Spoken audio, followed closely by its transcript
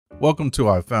Welcome to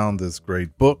I Found This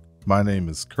Great Book. My name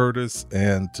is Curtis,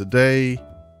 and today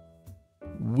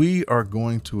we are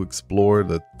going to explore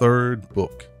the third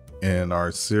book in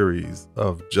our series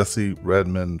of Jessie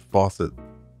Redmon Fauset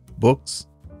books,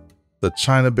 The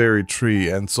Chinaberry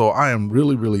Tree. And so I am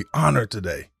really honored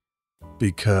today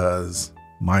because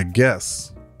my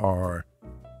guests are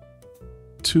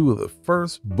two of the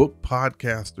first book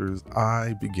podcasters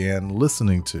I began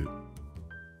listening to.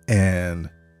 And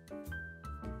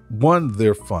one,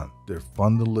 they're fun. They're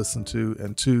fun to listen to.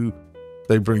 And two,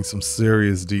 they bring some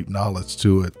serious deep knowledge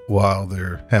to it while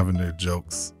they're having their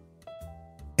jokes.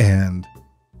 And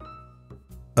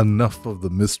enough of the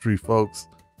mystery, folks.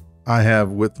 I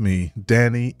have with me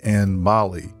Dani and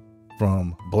Molli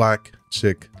from Black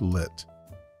Chick Lit.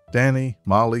 Dani,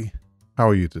 Molli, how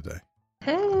are you today?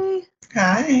 Hey.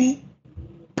 Hi.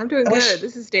 I'm doing good.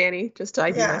 This is Dani, just to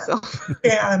ID myself.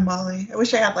 Yeah, I'm Molly. I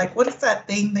wish I had, what is that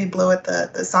thing they blow at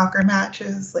the soccer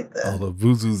matches? The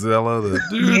Vuvuzela.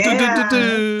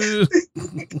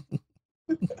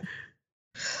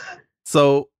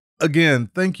 So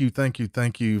again, thank you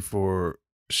for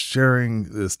sharing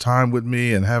this time with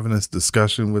me and having this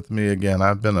discussion with me. Again,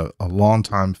 I've been a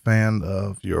longtime fan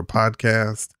of your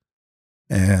podcast.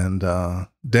 And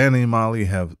Dani and Molli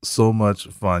have so much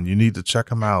fun. You need to check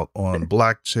them out on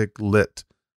Black Chick Lit.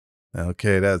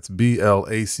 Okay, that's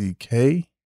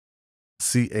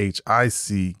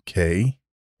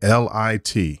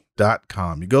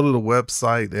BlackChickLit.com. You go to the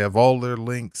website, they have all their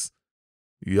links.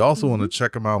 You also want to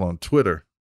check them out on Twitter,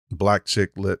 Black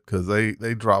Chick Lit, because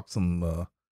they drop some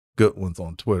good ones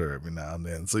on Twitter every now and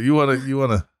then. So you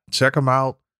wanna check them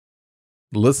out,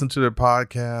 listen to their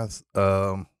podcast.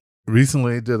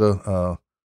 Recently, I did a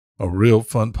real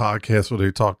fun podcast where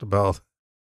they talked about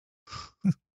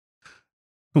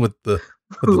with the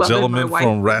gentleman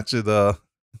from Ratchet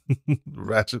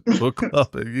Book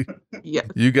Club.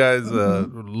 You guys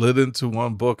lit into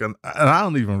one book, and I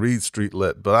don't even read street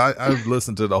lit, but I've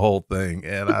listened to the whole thing,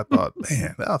 and I thought,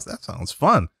 man, that sounds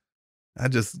fun. I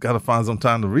just got to find some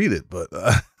time to read it, but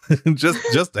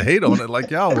just to hate on it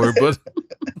like y'all were,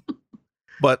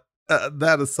 but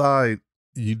that aside.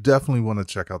 You definitely want to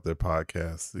check out their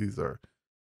podcast. These are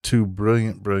two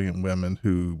brilliant women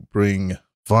who bring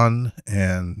fun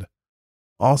and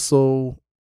also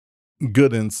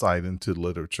good insight into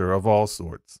literature of all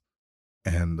sorts.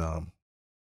 And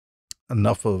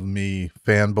enough of me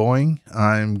fanboying.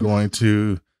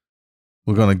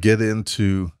 We're going to get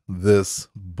into this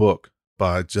book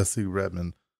by Jessie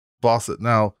Redmon Fauset.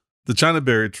 Now, The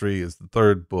Chinaberry Tree is the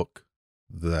third book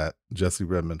that Jessie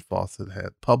Redmon Fauset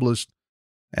had published.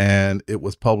 And it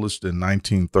was published in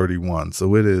 1931.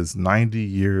 So it is 90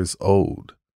 years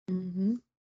old. Mm-hmm.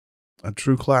 A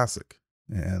true classic.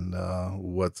 And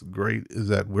what's great is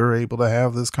that we're able to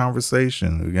have this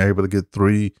conversation. We're able to get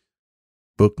three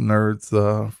book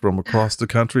nerds from across the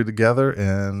country together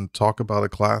and talk about a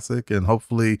classic and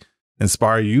hopefully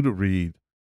inspire you to read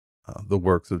the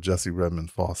works of Jessie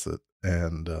Redmon Fauset.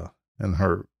 And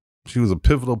she was a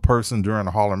pivotal person during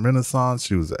the Harlem Renaissance.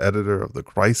 She was the editor of the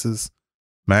Crisis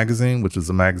magazine, which is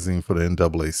a magazine for the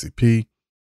NAACP.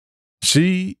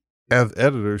 She, as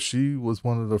editor, she was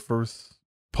one of the first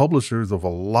publishers of a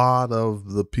lot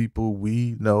of the people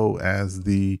we know as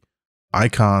the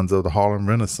icons of the Harlem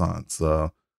Renaissance.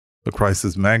 The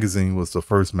Crisis magazine was the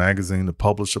first magazine to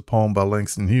publish a poem by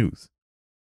Langston Hughes.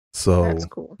 So that's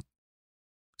cool.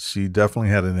 She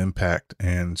definitely had an impact,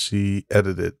 and she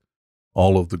edited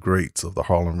all of the greats of the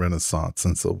Harlem Renaissance.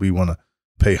 And so we want to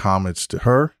pay homage to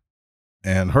her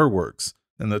and her works.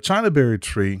 And The Chinaberry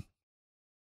Tree,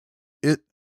 it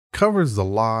covers the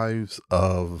lives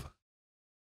of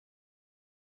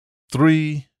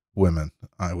three women,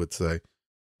 I would say.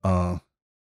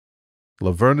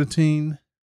 Lavernatine,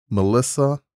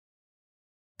 Melissa,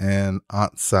 and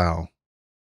Aunt Sal.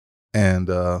 And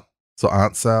so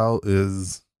Aunt Sal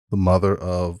is the mother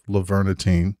of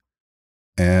Lavernatine,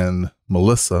 and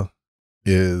Melissa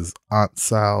is Aunt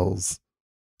Sal's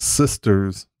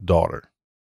sister's daughter.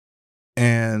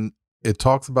 And it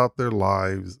talks about their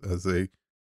lives as they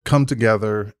come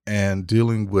together and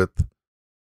dealing with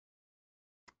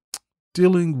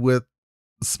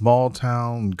small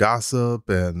town gossip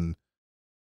and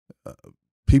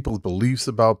people's beliefs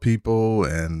about people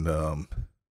and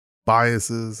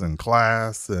biases and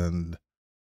class. And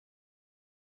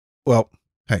well,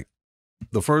 hey,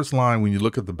 the first line, when you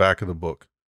look at the back of the book,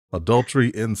 adultery,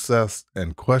 incest,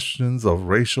 and questions of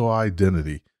racial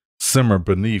identity simmer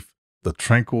beneath the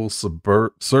tranquil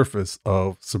surface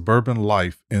of suburban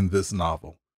life in this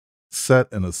novel,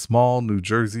 set in a small New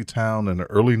Jersey town in the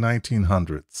early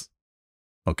 1900s.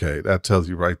 Okay, that tells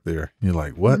you right there. You're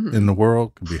like, what in the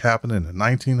world could be happening in the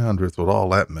 1900s with all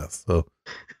that mess? So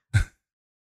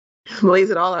lays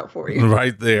it all out for you.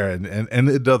 right there. And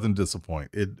it doesn't disappoint.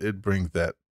 It brings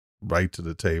that right to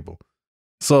the table.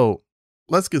 So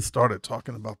let's get started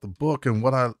talking about the book. And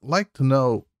what I'd like to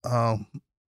know,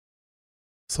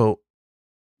 so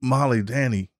Molly,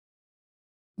 Dani,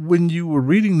 when you were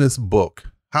reading this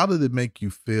book, how did it make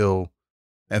you feel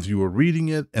as you were reading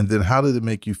it? And then how did it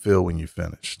make you feel when you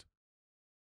finished?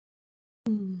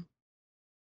 You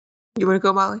want to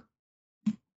go, Molly?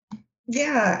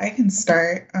 Yeah, I can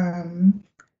start.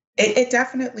 It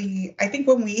definitely, I think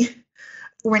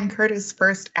when Curtis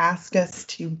first asked us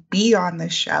to be on the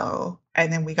show,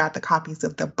 and then we got the copies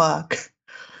of the book,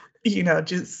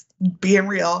 just being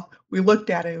real, we looked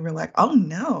at it and we're like, oh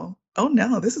no,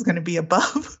 this is going to be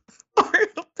above our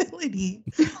ability.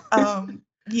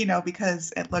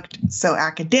 Because it looked so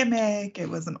academic, it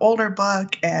was an older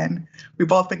book, and we've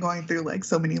both been going through like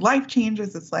so many life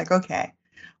changes. It's like, okay,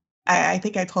 I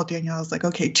think I told Danielle, I was like,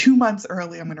 okay, 2 months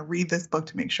early, I'm going to read this book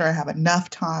to make sure I have enough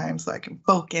time so I can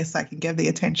focus, I can give the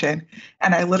attention.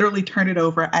 And I literally turned it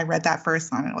over. I read that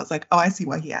first one and I was like, oh, I see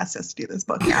why he asked us to do this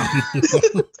book now.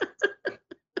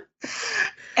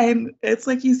 And it's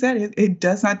like you said, it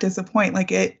does not disappoint.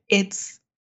 Like it's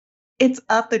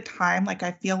of the time. Like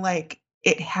I feel like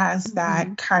it has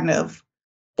that kind of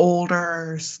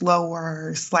older,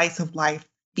 slower slice of life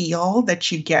feel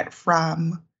that you get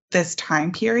from this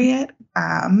time period.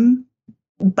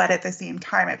 But at the same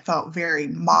time, it felt very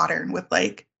modern with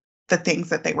like the things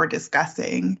that they were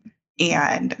discussing,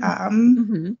 and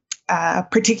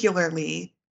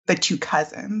particularly the two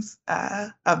cousins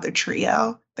of the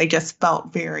trio. They just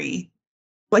felt very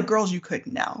like girls you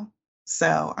couldn't know.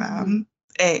 So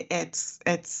it's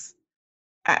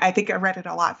I think I read it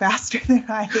a lot faster than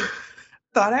I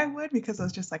thought I would, because I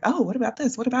was just like, oh, what about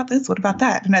this? What about this? What about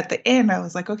that? And at the end, I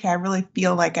was like, okay, I really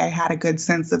feel like I had a good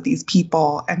sense of these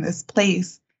people and this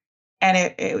place.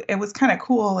 And it was kind of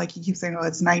cool. Like you keep saying, oh,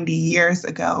 it's 90 years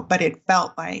ago, but it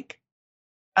felt like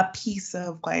a piece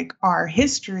of like our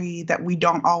history that we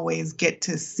don't always get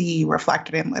to see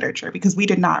reflected in literature, because we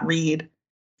did not read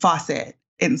Faucet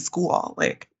in school.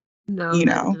 Like, no,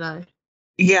 neither did I.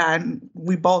 Yeah. And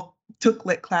we both took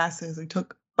lit classes. We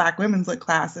took Black women's lit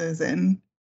classes, and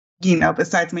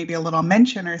besides maybe a little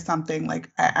mention or something,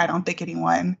 like I don't think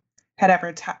anyone had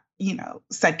ever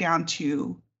sat down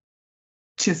to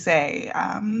say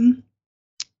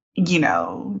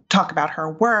talk about her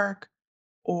work,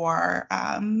 or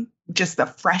just the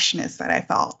freshness that I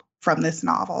felt from this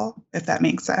novel, if that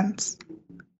makes sense.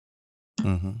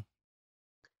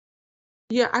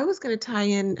 Yeah, I was going to tie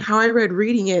in how I read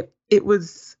reading it. It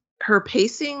was her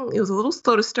pacing. It was a little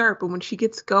slow to start, but when she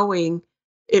gets going,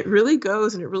 it really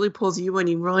goes and it really pulls you in.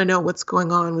 You really know what's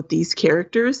going on with these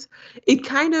characters. It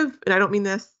kind of, and I don't mean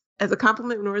this as a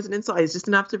compliment nor as an insult, it's just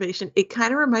an observation. It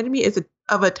kind of reminded me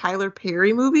of a Tyler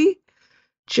Perry movie.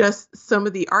 Just some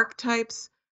of the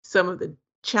archetypes, some of the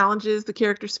challenges the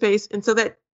characters face. And so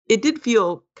that it did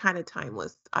feel kind of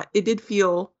timeless. It did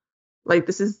feel like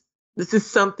this is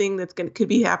something that's could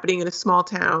be happening in a small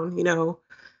town,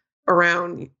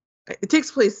 around. It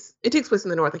takes place in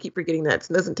the north. I keep forgetting that.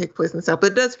 It doesn't take place in the south,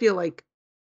 but it does feel like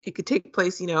it could take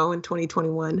place, in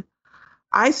 2021.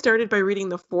 I started by reading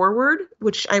the foreword,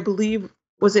 which I believe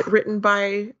was it written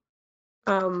by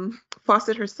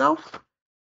Faucet herself.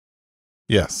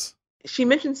 Yes. She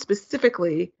mentioned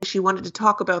specifically she wanted to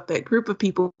talk about that group of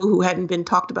people who hadn't been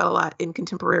talked about a lot in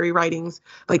contemporary writings,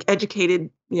 like educated,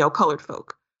 colored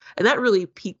folk. And that really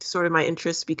piqued sort of my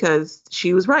interest, because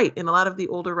she was right. In a lot of the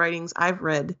older writings I've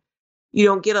read, you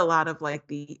don't get a lot of like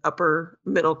the upper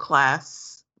middle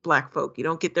class Black folk. You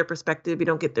don't get their perspective. You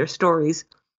don't get their stories.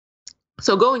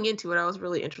 So going into it, I was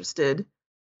really interested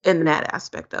in that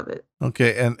aspect of it.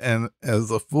 Okay. And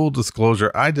as a full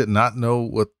disclosure, I did not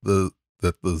know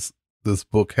this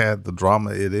book had the drama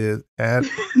it had.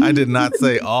 I did not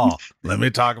say, oh, let me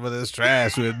talk about this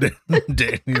trash with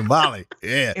Dani and Molli.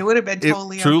 Yeah. It would have been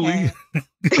totally okay.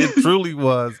 It truly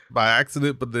was by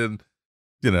accident, but then,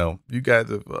 you guys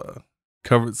have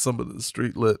covered some of the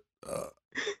street lit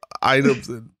items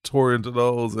and tore into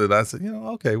those. And I said,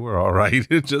 okay, we're all right.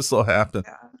 It just so happened.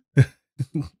 Yeah.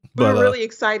 But, we're really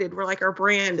excited. We're like, our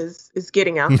brand is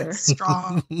getting out there.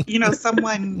 Strong.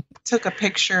 Someone took a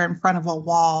picture in front of a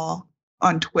wall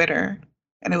on Twitter,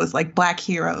 and it was like Black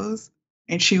heroes.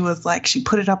 And she was like, she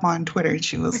put it up on Twitter, and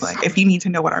she was like, if you need to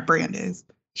know what our brand is,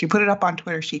 she put it up on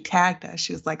Twitter. She tagged us.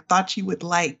 She was like, thought you would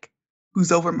like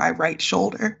Who's Over My Right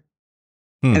Shoulder.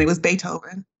 And it was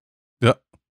Beethoven. Yep.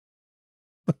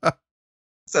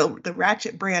 So the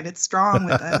Ratchet brand, it's strong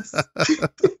with us.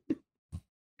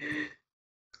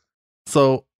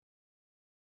 So,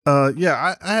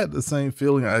 yeah, I had the same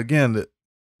feeling. Again,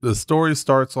 the story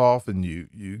starts off and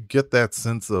you get that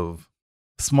sense of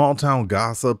small town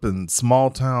gossip and small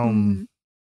town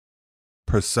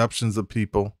perceptions of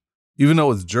people. Even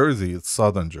though it's Jersey, it's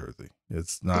Southern Jersey.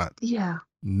 It's not Yeah.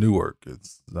 Newark.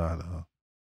 It's not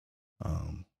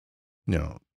you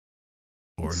know,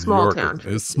 or It's New small York. town It's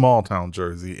Jersey. small town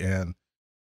Jersey, and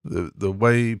the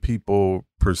way people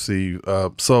perceive.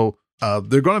 So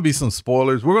there are going to be some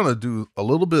spoilers. We're going to do a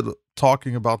little bit of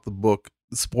talking about the book,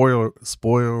 spoilerless,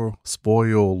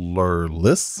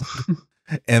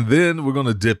 and then we're going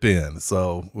to dip in.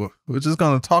 So we're just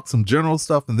going to talk some general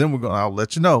stuff, and then I'll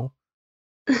let you know.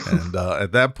 And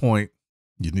at that point,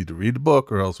 you need to read the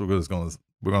book, or else we're going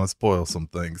to spoil some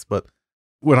things. But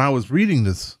when I was reading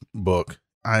this book,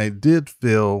 I did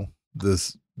feel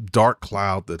this dark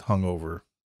cloud that hung over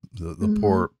the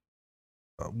poor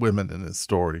women in this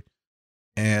story,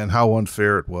 and how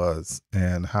unfair it was,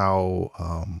 and how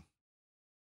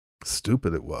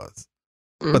stupid it was.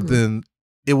 But then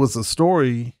it was a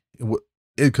story,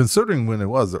 considering when it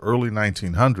was the early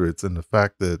 1900s, and the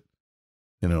fact that,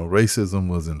 racism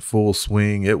was in full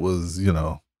swing. It was,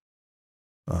 the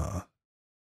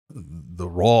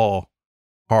raw,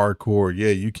 hardcore, yeah,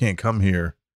 you can't come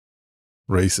here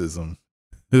racism.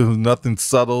 There was nothing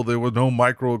subtle. There was no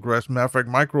microaggression. Matter of fact,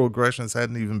 microaggressions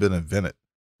hadn't even been invented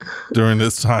during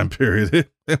this time period.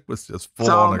 It was just full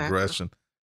on aggression.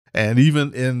 And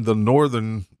even in the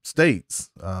northern states,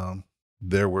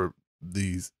 there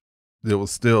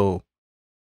was still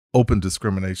open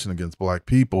discrimination against Black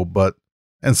people.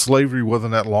 And slavery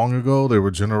wasn't that long ago. There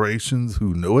were generations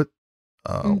who knew it,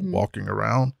 walking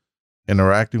around,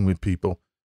 interacting with people.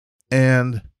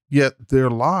 And yet their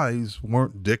lives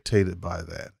weren't dictated by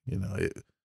that.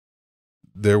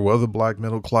 There was a Black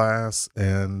middle class,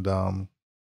 and there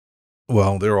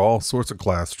are all sorts of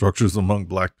class structures among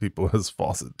Black people, as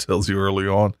Faucet tells you early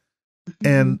on.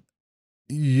 And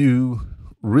you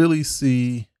really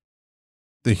see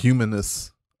the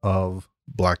humanness of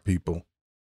Black people.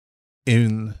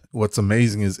 In what's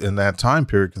amazing is, in that time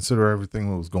period, consider everything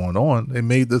that was going on, they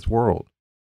made this world.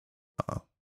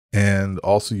 And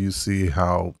also you see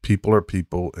how people are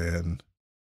people, and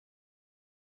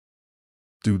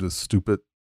due to stupid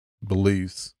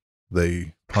beliefs,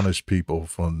 they punish people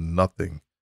for nothing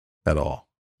at all.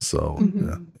 So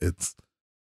yeah,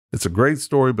 it's a great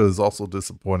story, but it's also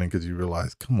disappointing because you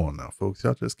realize, come on now, folks,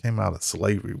 y'all just came out of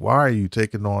slavery. Why are you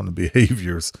taking on the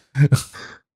behaviors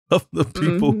of the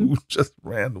people who just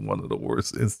ran one of the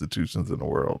worst institutions in the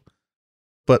world?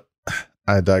 But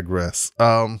I digress.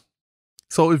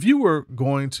 So if you were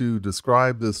going to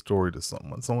describe this story to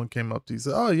someone came up to you and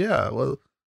said, oh yeah, well,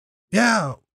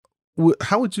 yeah,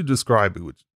 how would you describe it?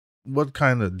 What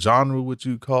kind of genre would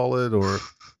you call it? Or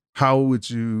how would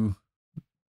you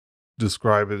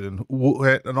describe it?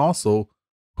 And also,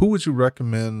 who would you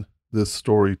recommend this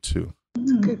story to?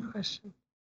 That's a good question.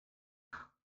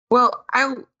 Well,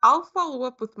 I'll follow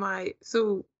up with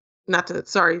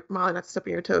sorry, Molly, not to step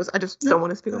on your toes. I just don't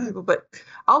want to speak on people, but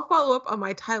I'll follow up on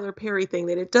my Tyler Perry thing,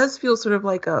 that it does feel sort of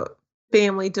like a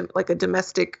family, like a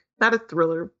domestic, not a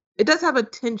thriller. It does have a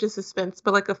tinge of suspense,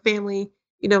 but like a family,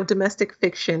 domestic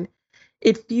fiction.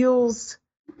 It feels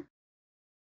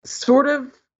sort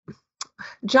of,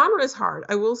 genre is hard.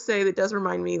 I will say that does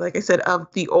remind me, like I said, of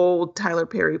the old Tyler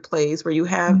Perry plays where you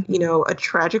have, a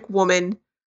tragic woman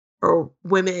or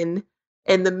women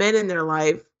and the men in their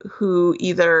life who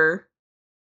either,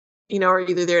 are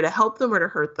either there to help them or to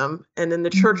hurt them. And then the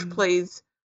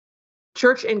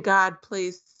church and God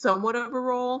plays somewhat of a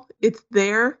role. It's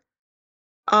there.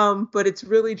 But it's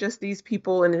really just these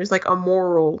people, and there's like a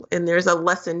moral and there's a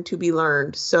lesson to be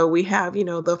learned. So we have,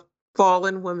 the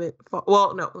fallen women.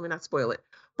 Well, no, let me not spoil it.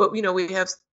 But, we have,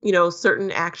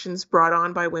 certain actions brought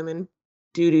on by women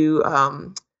due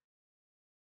to,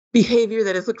 behavior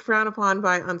that is looked frowned upon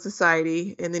on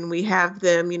society. And then we have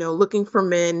them, looking for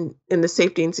men in the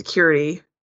safety and security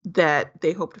that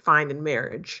they hope to find in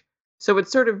marriage. So it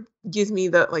sort of gives me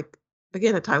the, like,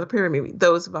 again, a Tyler Perry movie,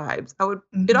 those vibes.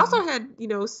 It also had,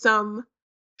 some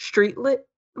street lit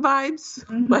vibes,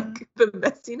 like the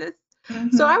messiness.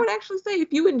 So I would actually say,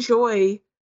 if you enjoy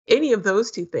any of those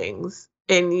two things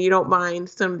and you don't mind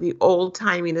some of the old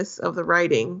timiness of the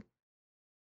writing,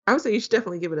 I would say you should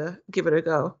definitely give it a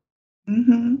go.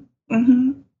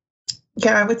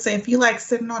 Yeah, I would say if you like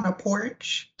sitting on a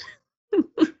porch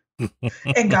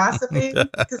and gossiping,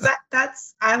 because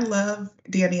that's I love,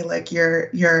 Dani, like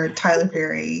your Tyler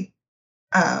Perry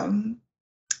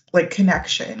like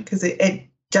connection, because it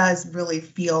does really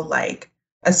feel like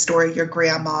a story your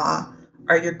grandma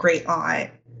or your great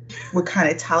aunt would kind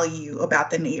of tell you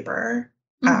about the neighbor.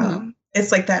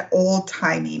 It's like that old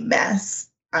timey mess.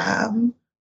 And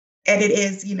it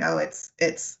is,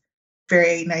 it's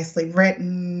very nicely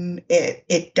written.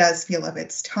 It does feel of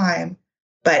its time,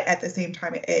 but at the same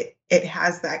time, it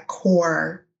has that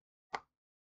core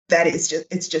that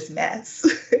it's just mess.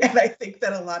 And I think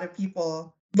that a lot of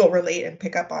people will relate and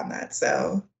pick up on that.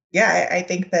 So yeah, I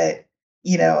think that,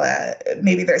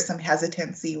 maybe there's some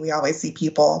hesitancy. We always see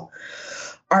people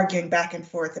arguing back and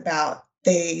forth about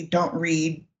they don't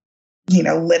read,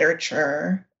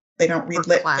 literature. They don't read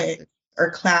lit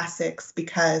or classics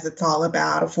because it's all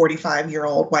about a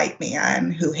 45-year-old white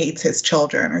man who hates his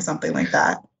children or something like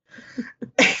that.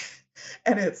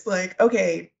 And it's like,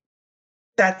 okay,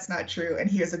 that's not true. And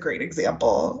here's a great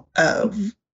example of,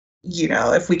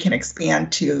 if we can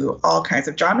expand to all kinds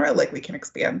of genre, like we can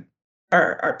expand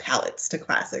our palettes to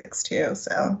classics too.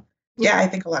 So yeah, I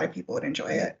think a lot of people would enjoy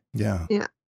it. Yeah. Yeah.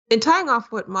 And tying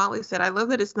off what Molly said, I love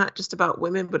that it's not just about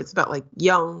women, but it's about like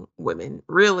young women,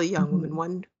 really young women,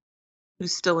 one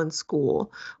who's still in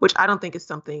school, which I don't think is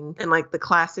something in like the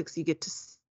classics you get to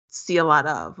see a lot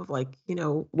of like,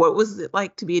 what was it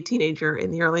like to be a teenager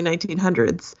in the early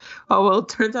 1900s? Oh, well, it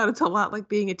turns out it's a lot like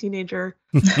being a teenager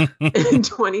in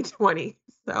 2020.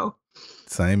 So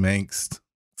same angst,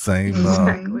 same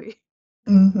exactly.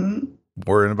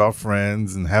 Worrying about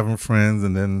friends and having friends,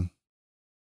 and then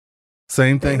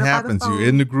same thing happens. You're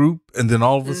in the group, and then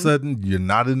all of a sudden you're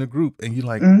not in the group, and you're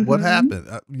like, what happened?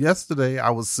 Yesterday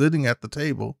I was sitting at the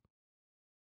table,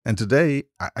 and today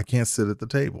I can't sit at the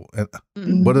table.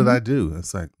 And what did I do?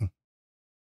 It's like,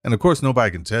 and of course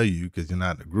nobody can tell you because you're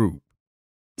not in a group.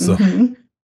 So, so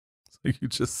you're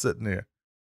just sitting there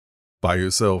by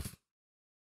yourself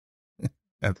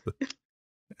at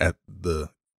the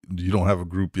you don't have a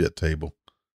group yet table.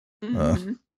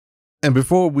 And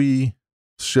before we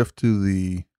shift to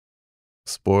the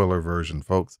spoiler version,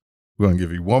 folks, we're going to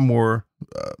give you one more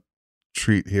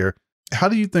treat here. How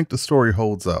do you think the story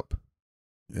holds up?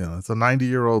 It's a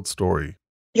 90-year-old story.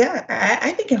 Yeah,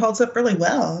 I think it holds up really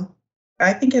well.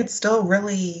 I think it's still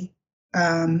really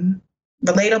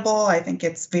relatable. I think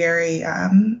it's very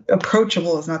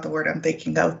approachable is not the word I'm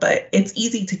thinking of, but it's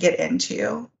easy to get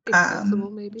into.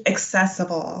 Accessible, maybe.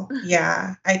 Accessible,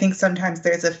 yeah. I think sometimes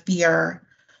there's a fear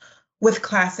with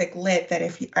classic lit that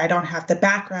if I don't have the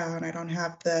background, I don't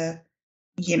have the,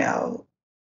 the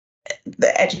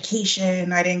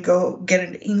education, I didn't go get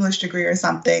an English degree or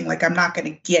something, like I'm not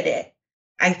going to get it.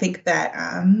 I think that,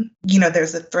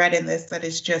 there's a thread in this that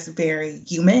is just very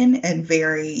human and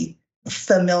very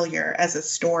familiar as a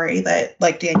story that,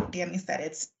 like Dani said,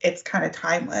 it's kind of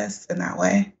timeless in that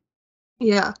way.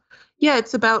 Yeah. Yeah.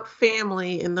 It's about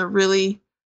family and the really,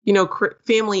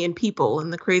 family and people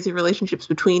and the crazy relationships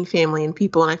between family and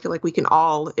people. And I feel like we can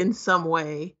all in some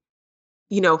way,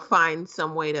 find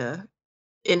some way to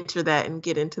enter that and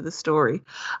get into the story.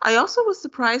 I also was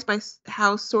surprised by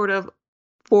how sort of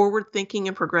forward thinking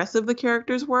and progressive the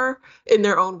characters were in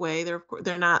their own way.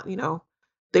 They're not,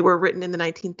 they were written in the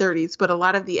 1930s, but a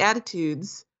lot of the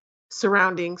attitudes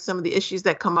surrounding some of the issues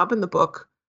that come up in the book,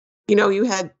 you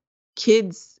had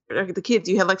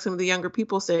you had like some of the younger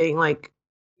people saying like,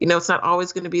 it's not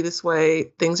always going to be this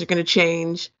way. Things are going to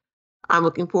change. I'm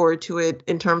looking forward to it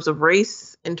in terms of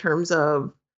race, in terms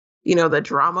of, the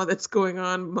drama that's going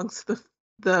on amongst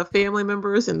the family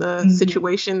members and the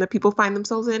situation that people find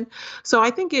themselves in. So I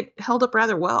think it held up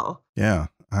rather well. Yeah,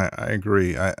 I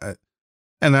agree.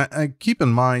 I keep in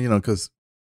mind, because,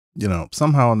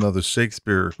 somehow or another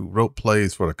Shakespeare, who wrote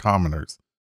plays for the commoners,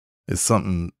 is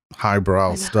something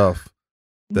highbrow stuff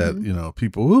that,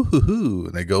 people, woo-hoo-hoo,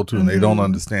 and they go to and they don't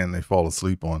understand, they fall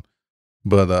asleep on.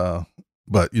 But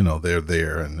they're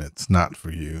there and it's not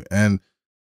for you. And,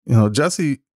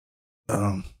 Jessie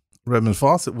Redmon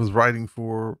Fauset was writing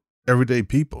for everyday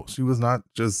people. She was not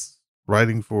just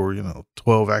writing for,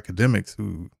 12 academics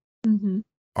who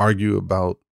argue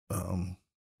about,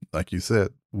 like you said,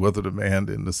 whether the man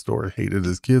in the story hated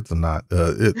his kids or not.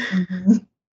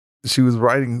 She was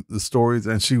writing the stories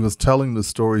and she was telling the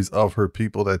stories of her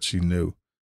people that she knew.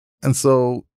 And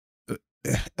so,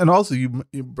 and also you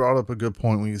brought up a good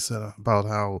point when you said about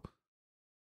how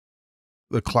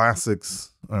the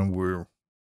classics, and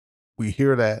we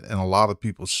hear that and a lot of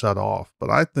people shut off, but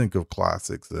I think of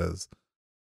classics as,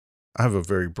 I have a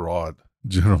very broad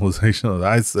generalization of it.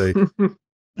 I say,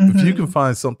 if you can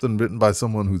find something written by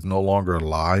someone who's no longer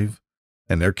alive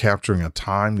and they're capturing a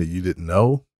time that you didn't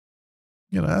know,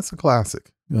 that's a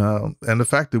classic. And the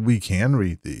fact that we can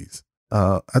read these,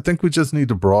 I think we just need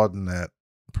to broaden that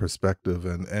perspective,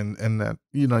 and that,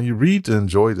 you know, you read to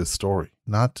enjoy the story,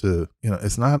 not to, you know,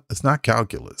 it's not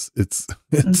calculus. It's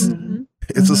Mhm.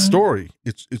 it's a Mhm. story.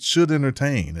 It should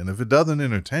entertain, and if it doesn't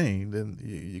entertain, then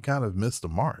you kind of miss the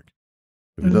mark.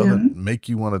 If it doesn't Mhm. make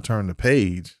you want to turn the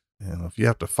page, and if you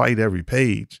have to fight every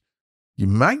page, you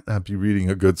might not be reading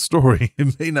a good story.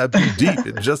 It may not be deep.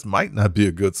 It just might not be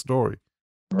a good story.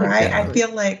 Right. I Uh, Exactly.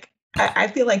 feel like I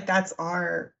feel like that's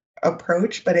our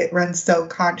approach, but it runs so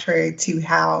contrary to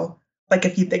how, like,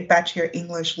 if you think back to your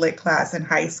English lit class in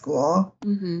high school,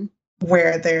 Mm-hmm.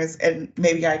 where there's, and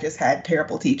maybe I just had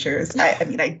terrible teachers. I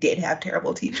mean, I did have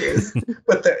terrible teachers,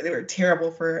 but they were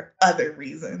terrible for other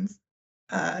reasons.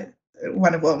 Uh,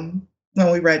 One of them,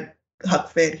 when we read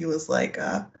Huck Finn, he was like,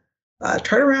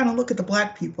 turn around and look at the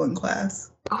black people in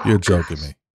class. you're Oh joking gosh.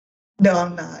 me. No,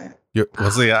 I'm not.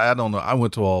 Well, see, I don't know. I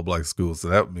went to all black schools, so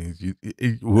that means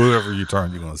wherever you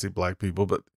turn, you're going to see black people.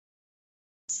 But are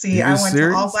See, you I went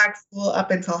to all serious? black school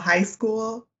up until high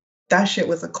school. That shit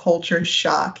was a culture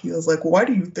shock. He was like, why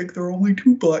do you think there are only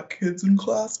 2 black kids in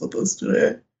class with us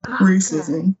today? Oh god.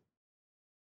 Racism.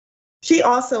 He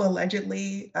also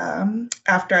allegedly,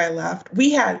 after I left,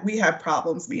 we had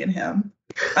problems, me and him.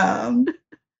 Um,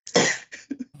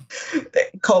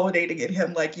 Culminating in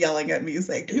him like yelling at me, he's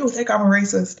like, "Do you think I'm a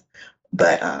racist?"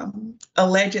 But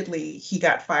allegedly, he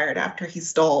got fired after he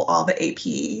stole all the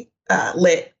AP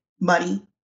lit money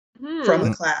from Hmm. the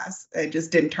Mm, class and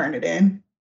just didn't turn it in.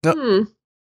 no. Hmm.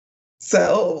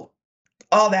 So,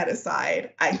 all that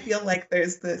aside, I feel like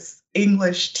there's this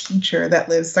English teacher that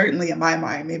lives certainly in my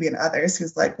mind, maybe in others,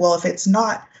 who's like, well, if it's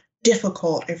not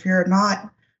difficult, if you're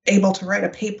not able to write a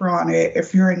paper on it,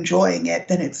 if you're enjoying it,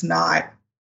 then it's not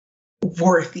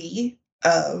worthy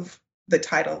of the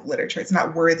title of literature. It's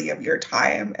not worthy of your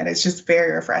time. And it's just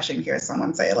very refreshing to hear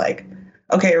someone say, like,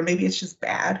 okay, or maybe it's just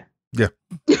bad. Yeah.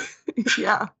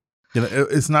 Yeah. You know,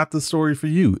 it's not the story for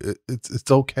you. It's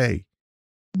okay.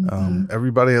 Mhm.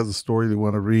 Everybody has a story they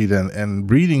want to read, and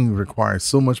reading requires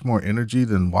so much more energy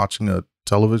than watching a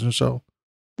television show.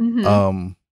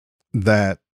 Mm-hmm.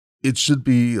 That it should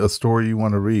be a story you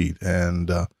want to read. And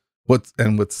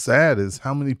what's sad is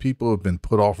how many people have been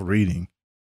put off reading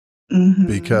Mhm.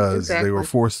 because they were Exactly.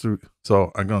 forced through.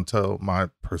 So I'm going to tell my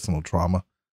personal trauma.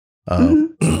 Uh,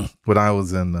 Mhm. when I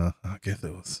was in, I guess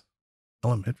it was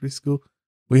elementary school,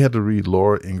 we had to read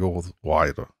Laura Ingalls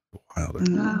Wilder,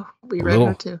 Mhm. Oh, we a read her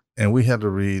little, too. and we had to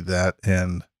read that.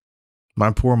 And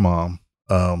my poor mom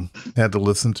had to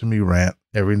listen to me rant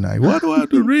every night. Why do I have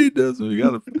to read this? We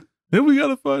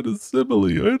gotta find a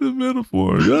simile or a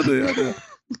metaphor. Yada yada.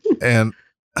 And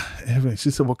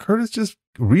she said, "Well, Curtis, just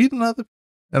read another."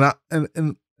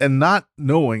 And and not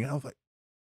knowing, I was like,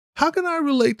 "How can I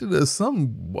relate to this?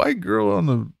 Some white girl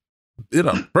in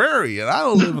a prairie, and I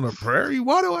don't live in a prairie.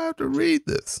 Why do I have to read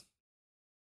this?"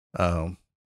 Um,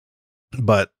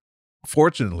 but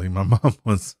fortunately, my mom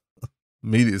was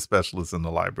media specialist in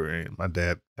the library, and my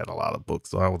dad had a lot of books,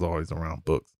 so I was always around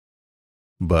books.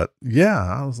 But yeah,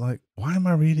 I was like, "Why am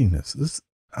I reading this?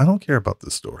 I don't care about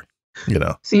this story." You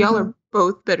know. So y'all Mhm. are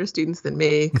both better students than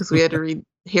me because we had to read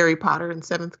Harry Potter in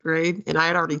 7th grade, and I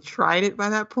had already tried it by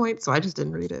that point, so I just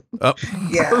didn't read it. Oh, I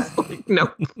Yeah. was like,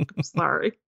 nope, I'm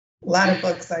sorry. A lot of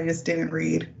books I just didn't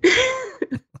read.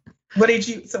 What did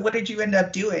you end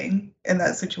up doing in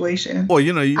that situation? well,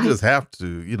 you know, you I just have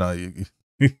to. You know,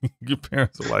 your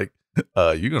parents are like,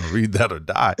 "You're gonna read that or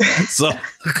die." So,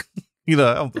 you know,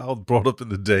 I was brought up in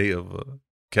the day of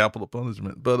capital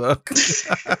punishment, but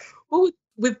well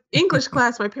with English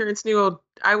class, my parents knew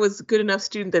I was a good enough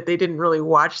student that they didn't really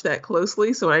watch that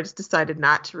closely, so I just decided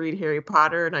not to read Harry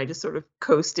Potter, and I just sort of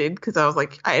coasted because I was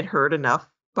like, I had heard enough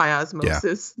by yeah,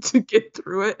 osmosis to get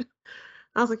through it.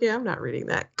 I was like, yeah, I'm not reading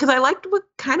that because I liked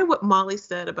what Molly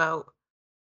said about.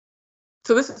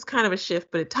 So this is kind of a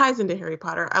shift, but it ties into Harry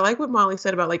Potter. I like what Molly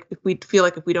said about like if we feel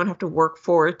like if we don't have to work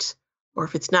for it, or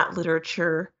if it's not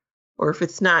literature, or if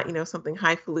it's not something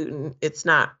highfalutin, it's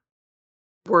not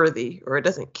worthy or it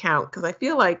doesn't count. Because I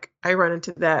feel like I run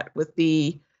into that with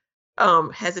the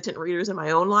hesitant readers in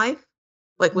my own life.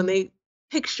 Like when Mhm. they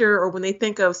picture or when they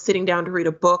think of sitting down to read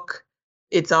a book,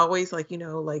 it's always like,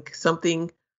 like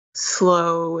something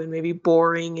slow and maybe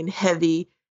boring and heavy.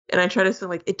 And I try to say,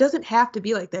 like, it doesn't have to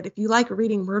be like that. If you like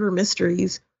reading murder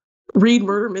mysteries, read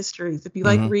murder mysteries. If you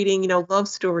like hmm reading, love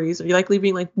stories, or you like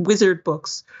reading like wizard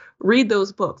books, read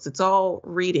those books. It's all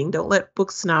reading. Don't let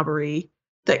book snobbery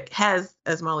that has,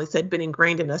 as Molly said, been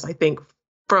ingrained in us, I think,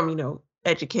 from,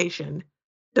 education.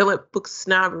 Don't let book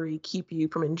snobbery keep you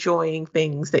from enjoying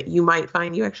things that you might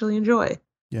find you actually enjoy.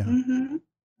 yeah, Mhm.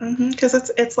 Mhm.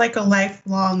 Because it's like a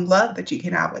lifelong love that you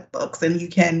can have with books, and you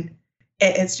can.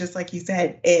 It's just like you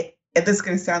said. and this is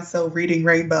going to sound so reading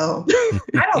rainbow.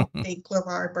 I don't think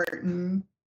LeVar Burton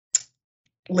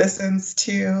listens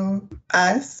to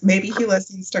us. Maybe he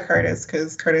listens to Curtis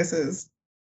because Curtis is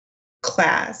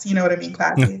class. You know what I mean?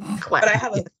 Classy. But I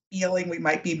have a feeling we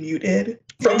might be muted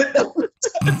from the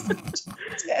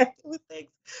with things.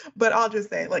 But I'll just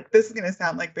say, like, this is going to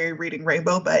sound like very reading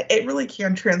rainbow, but it really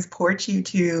can transport you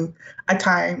to a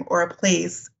time or a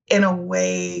place in a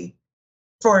way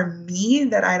for me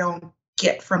that I don't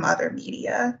get from other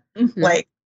media. Like,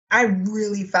 I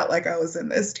really felt like I was in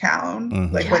this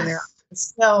town. Like when they're on the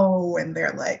snow and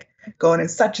they're like going to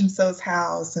such and so's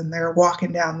house and they're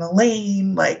walking down the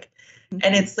lane, like,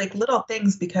 and it's like little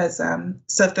things because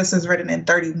so if this is written in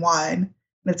 31 and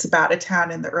it's about a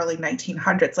town in the early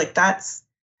 1900s, like that's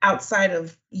outside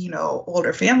of, you know,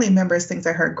 older family members, things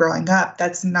I heard growing up,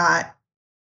 that's not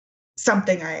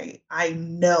something I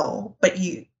know, but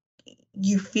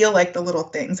you feel like the little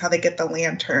things, how they get the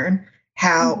lantern,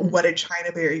 how what a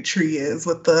Chinaberry tree is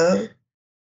with the,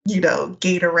 you know,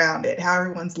 gate around it, how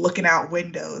everyone's looking out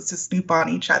windows to snoop on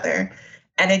each other.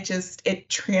 And it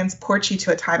transports you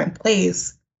to a time and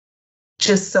place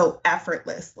just so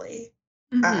effortlessly.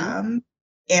 And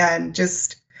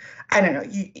just, I don't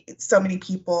know, so many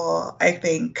people, I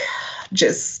think,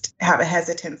 just have a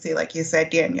hesitancy, like you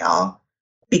said, Danielle,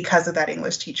 because of that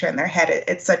English teacher in their head.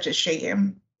 It's such a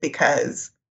shame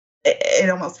because it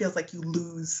almost feels like you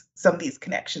lose some of these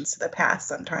connections to the past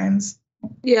sometimes.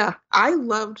 Yeah, I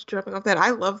loved jumping off that. I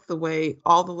loved the way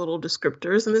all the little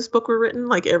descriptors in this book were written.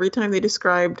 Like every time they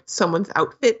described someone's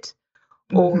outfit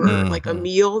or like a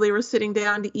meal they were sitting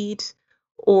down to eat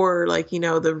or like, you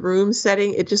know, the room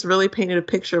setting, it just really painted a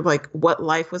picture of like what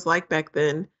life was like back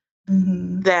then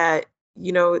that,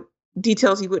 you know,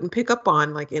 details you wouldn't pick up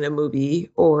on like in a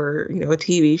movie or, you know, a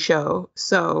TV show.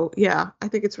 So yeah, I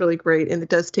think it's really great. And it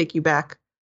does take you back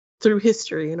through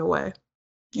history in a way.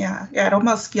 Yeah, it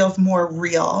almost feels more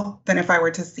real than if I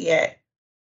were to see it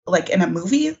like in a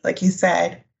movie, like you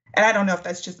said. And I don't know if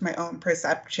that's just my own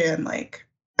perception, like,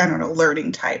 I don't know,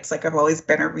 learning types. Like I've always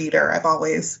been a reader. I've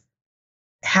always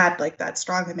had like that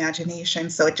strong imagination.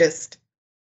 So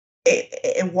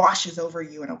it washes over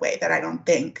you in a way that I don't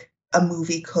think a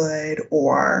movie could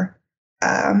or,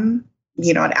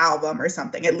 you know, an album or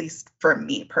something, at least for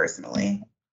me personally.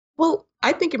 Well,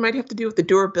 I think it might have to do with the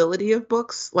durability of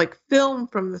books, like film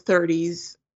from the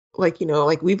 30s. Like, you know,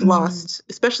 like we've lost,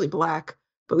 especially Black,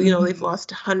 but, you know, they've lost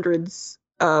hundreds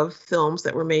of films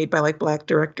that were made by like Black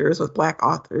directors with Black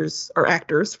authors or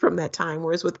actors from that time.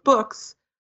 Whereas with books,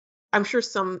 I'm sure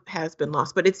some has been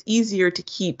lost, but it's easier to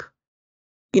keep,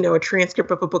 you know, a transcript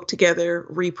of a book together,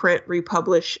 reprint,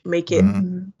 republish, make it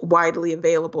widely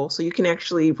available. So you can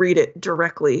actually read it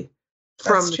directly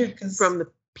from the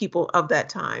people of that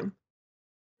time.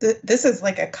 This is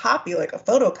like a copy, like a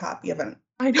photocopy of an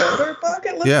older book.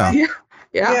 It looks like.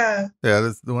 Yeah.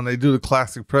 When they do the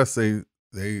classic press, they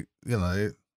you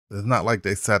know, it's not like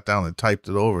they sat down and typed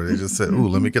it over. They just said, "Ooh,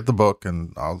 let me get the book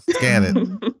and I'll scan it."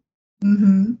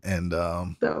 And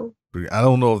so I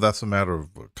don't know if that's a matter of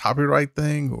a copyright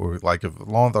thing or like if as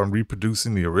long as I'm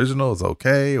reproducing the original is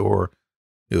okay, or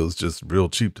it was just real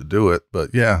cheap to do it.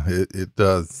 But yeah, it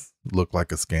does look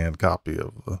like a scanned copy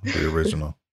of the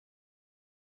original.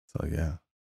 So yeah.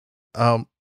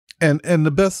 And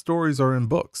the best stories are in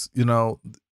books. You know,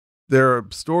 there are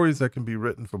stories that can be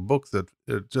written for books that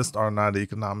just are not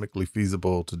economically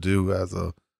feasible to do as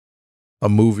a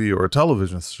movie or a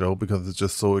television show because it's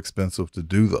just so expensive to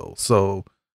do those. So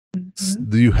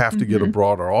you have to get a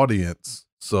broader audience.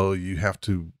 So you have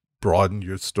to broaden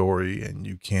your story and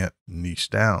you can't niche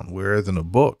down. Whereas in a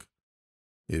book,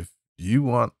 if you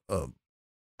want a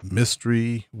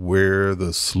mystery where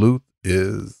the sleuth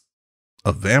is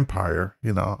a vampire,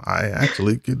 you know, I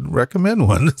actually could recommend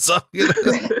one. So, you know,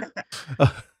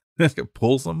 I can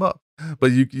pull some up,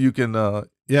 but you can, you can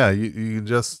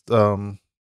just,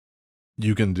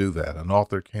 you can do that. An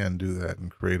author can do that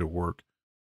and create a work.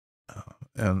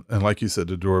 And like you said,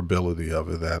 the durability of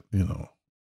it, that, you know,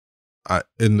 I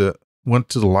went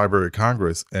to the Library of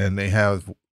Congress and they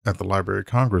have at the Library of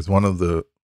Congress one of the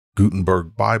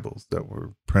Gutenberg Bibles that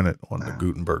were printed on the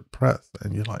Gutenberg press.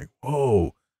 And you're like,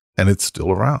 whoa. And it's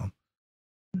still around.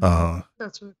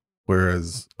 That's right.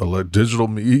 Whereas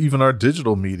even our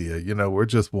digital media, you know, we're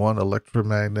just one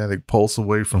electromagnetic pulse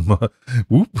away from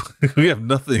whoop. We have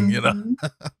nothing, you know,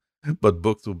 but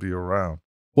books will be around.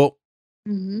 Well,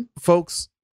 folks,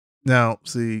 now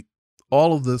see,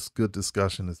 all of this good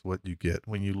discussion is what you get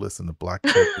when you listen to Black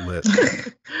Chick Lit.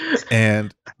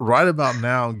 And right about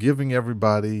now, giving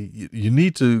everybody, you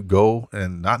need to go,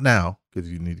 and not now,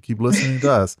 because you need to keep listening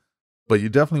to us, but you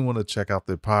definitely want to check out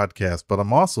their podcast. But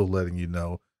I'm also letting you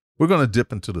know, we're going to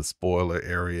dip into the spoiler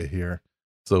area here.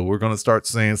 So we're going to start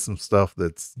saying some stuff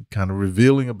that's kind of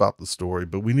revealing about the story,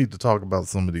 but we need to talk about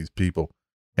some of these people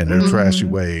and their trashy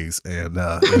ways. And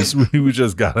we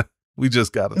just gotta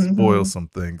spoil some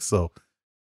things. So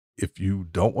if you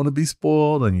don't want to be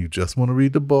spoiled and you just want to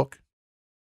read the book,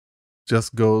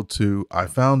 just go to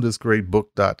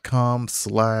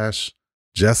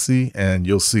ifoundthisgreatbook.com/Jessie and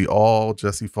you'll see all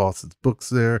Jessie Fauset's books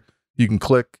there. You can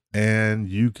click and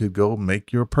you could go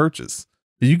make your purchase.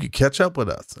 You could catch up with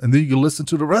us and then you can listen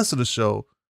to the rest of the show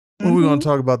when we're going to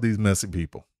talk about these messy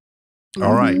people.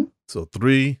 All right. So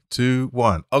 3, 2,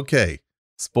 1. Okay.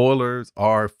 Spoilers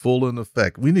are full in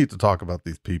effect. We need to talk about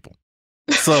these people.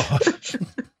 So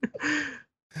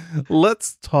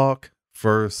let's talk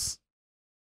first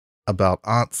about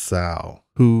Aunt Sal,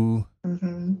 who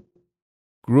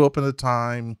grew up in a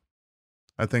time,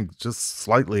 I think just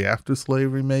slightly after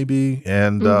slavery, maybe.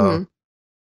 And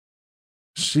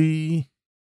she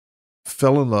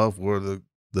fell in love with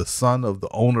the son of the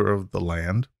owner of the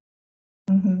land,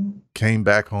 came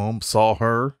back home, saw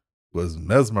her, was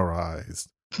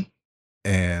mesmerized,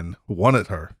 and wanted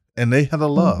her. And they had a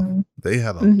love. They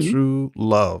had a true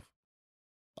love.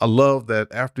 A love that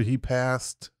after he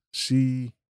passed,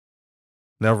 she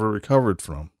never recovered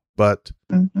from. But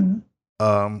and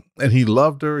he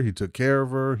loved her, he took care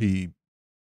of her, he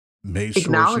made sure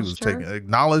she was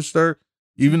acknowledged her,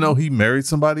 even though he married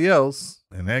somebody else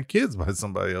and had kids by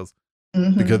somebody else.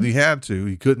 Because he had to.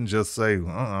 He couldn't just say,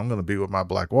 I'm going to be with my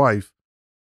black wife.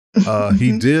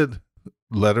 He did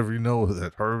let her know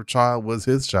that her child was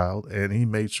his child, and he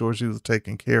made sure she was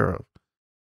taken care of.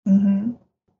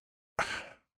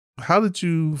 How did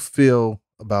you feel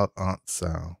about Aunt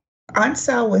Sal? Aunt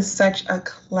Sal was such a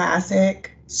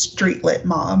classic street lit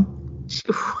mom.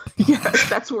 Yes,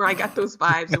 that's where I got those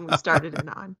vibes when we started it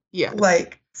on. Yeah.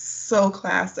 Like, so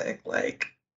classic. Like,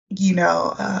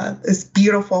 this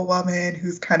beautiful woman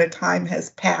whose kind of time has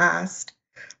passed,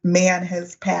 man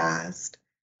has passed,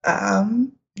 has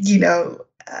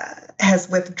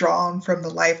withdrawn from the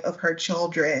life of her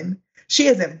children. She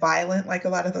isn't violent like a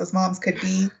lot of those moms could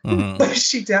be, but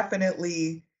she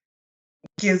definitely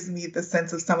gives me the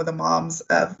sense of some of the moms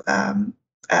of,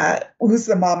 who's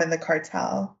the mom in the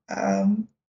cartel?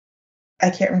 I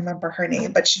can't remember her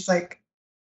name, but she's like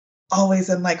always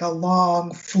in like a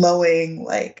long flowing,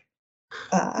 like,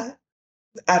 I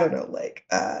don't know, like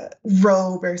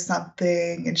robe or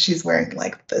something. And she's wearing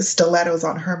like the stilettos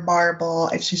on her marble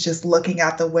and she's just looking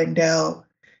out the window,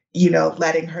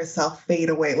 letting herself fade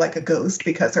away like a ghost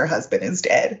because her husband is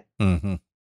dead.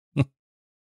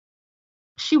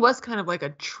 She was kind of like a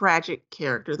tragic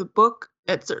character. The book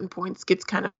at certain points gets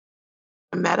kind of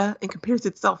meta and compares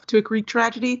itself to a Greek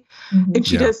tragedy. And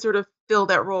she does sort of fill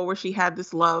that role where she had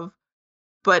this love,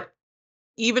 but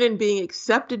even in being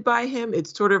accepted by him, it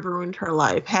sort of ruined her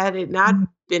life. Had it not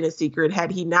been a secret, had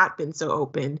he not been so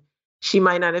open, she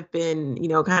might not have been,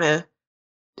 kind of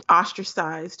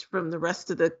ostracized from the rest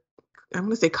of the, I'm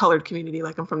going to say colored community,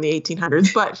 like I'm from the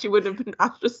 1800s, but she wouldn't have been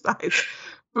ostracized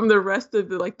from the rest of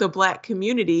the Black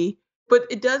community. But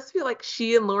it does feel like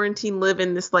she and Laurentine live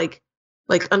in this like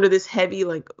under this heavy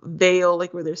veil,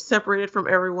 where they're separated from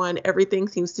everyone. Everything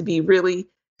seems to be really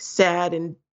sad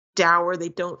and dour. They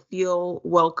don't feel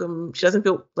welcome. She doesn't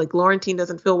feel like Laurentine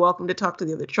doesn't feel welcome to talk to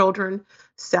the other children.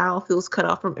 Sal feels cut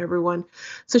off from everyone.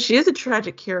 So she is a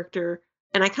tragic character.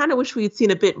 And I kind of wish we had seen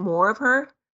a bit more of her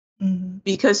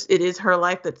because it is her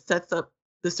life that sets up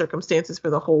the circumstances for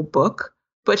the whole book.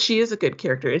 But she is a good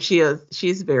character, and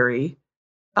she's very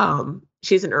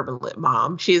she's an urban lit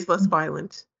mom. She is less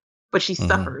violent, but she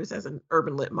suffers as an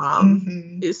urban lit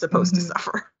mom is supposed to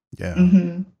suffer.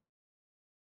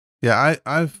 Yeah,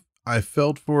 I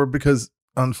felt for her because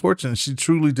unfortunately she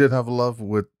truly did have a love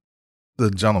with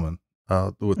the gentleman,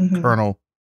 with Colonel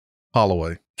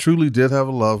Holloway. Truly did have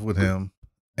a love with him,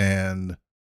 and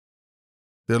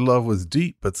their love was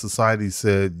deep, but society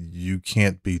said you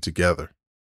can't be together.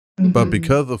 But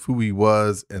because of who he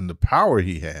was and the power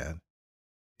he had,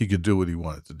 he could do what he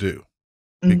wanted to do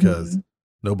because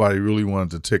nobody really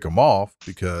wanted to tick him off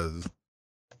because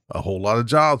a whole lot of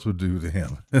jobs would do to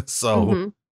him.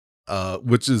 So,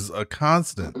 which is a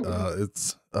constant,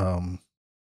 it's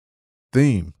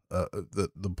theme.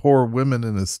 The poor women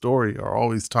in his story are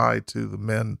always tied to the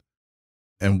men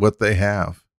and what they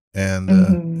have.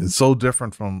 And it's so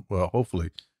different from, well, hopefully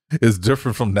it's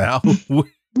different from now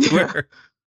where,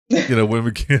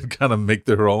 women can kind of make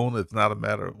their own. It's not a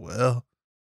matter of,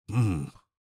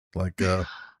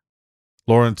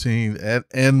 Laurentine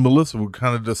and Melissa were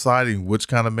kind of deciding which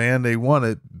kind of man they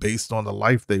wanted based on the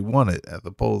life they wanted, as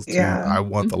opposed to I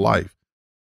want the life.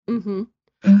 Mm-hmm.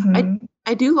 Mm-hmm.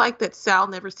 I do like that Sal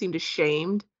never seemed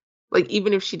ashamed. Like,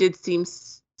 even if she did seem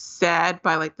sad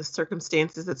by like the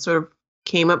circumstances that sort of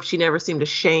came up, she never seemed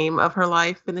ashamed of her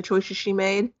life and the choices she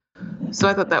made. So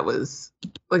I thought that was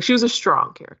like, she was a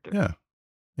strong character. Yeah.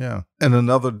 Yeah. And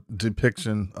another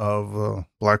depiction of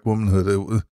Black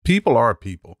womanhood. People are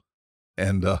people.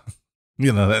 And,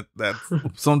 that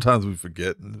sometimes we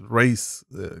forget. Race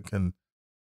and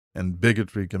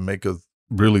bigotry can make us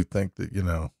really think that,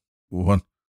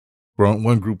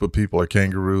 one group of people are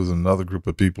kangaroos and another group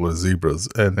of people are zebras.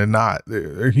 And they're not.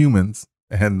 They're humans.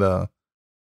 And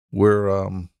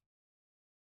we're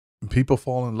people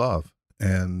fall in love.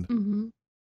 And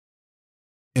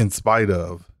in spite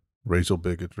of racial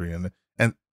bigotry and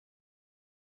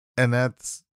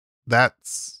that's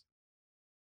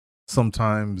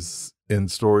sometimes in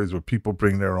stories where people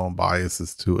bring their own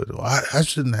biases to it. Well, that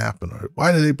shouldn't happen. Or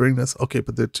why did they bring this? Okay,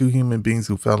 but they're two human beings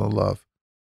who fell in love,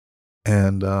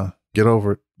 and get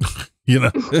over it.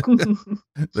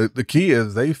 The key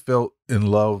is they felt in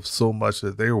love so much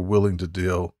that they were willing to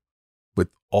deal with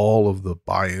all of the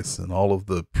bias and all of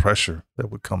the pressure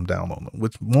that would come down on them,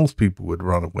 which most people would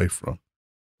run away from.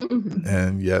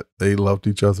 And yet they loved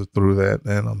each other through that,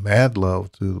 and a mad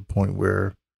love to the point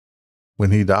where when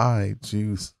he died, she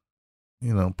was,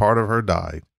 part of her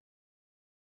died.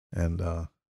 And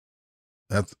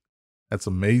that's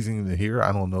amazing to hear.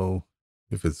 I don't know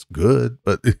if it's good,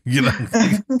 but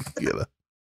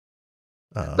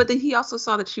But then he also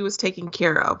saw that she was taken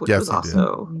care of, which Yes, was he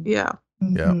also, yeah.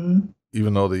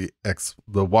 Even though the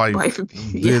wife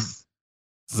did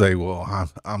say, well,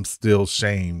 I'm still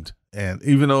shamed. And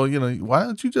even though, why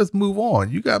don't you just move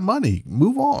on? You got money,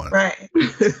 move on. Right.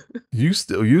 You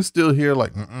still here,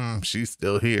 like, she's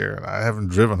still here. And I haven't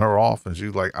driven her off. And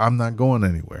she's like, I'm not going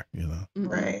anywhere,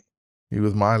 Right. He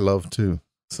was my love too.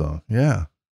 So, yeah.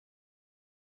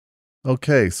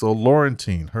 Okay. So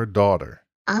Laurentine, her daughter.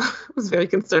 I was very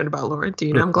concerned about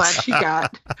Laurentine. I'm glad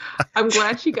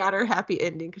she got her happy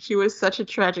ending, because she was such a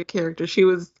tragic character.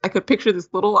 I could picture this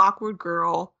little awkward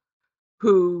girl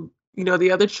who,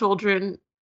 the other children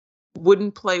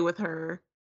wouldn't play with her,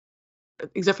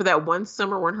 except for that one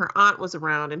summer when her aunt was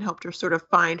around and helped her sort of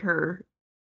find her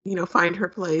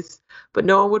place. But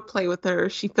no one would play with her.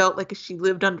 She felt like she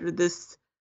lived under the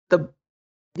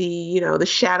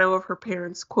shadow of her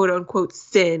parents' quote unquote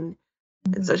sin.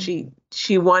 And so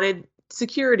she wanted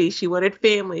security, she wanted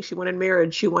family, she wanted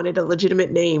marriage, she wanted a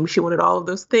legitimate name, she wanted all of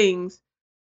those things.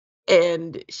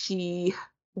 And she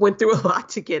went through a lot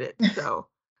to get it.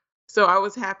 So I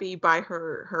was happy by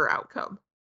her outcome.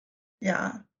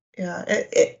 Yeah. Yeah.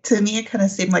 It to me, it kind of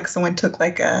seemed like someone took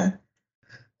like a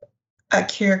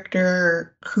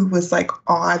character who was like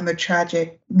on the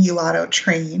tragic mulatto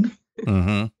train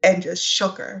and just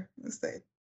shook her and said,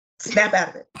 snap out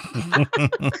of it.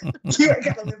 You ain't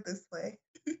gotta live this way.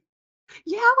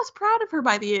 Yeah, I was proud of her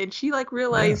by the end. She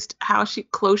realized how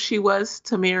close she was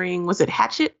to marrying, was it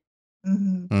Hatchet?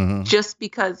 Just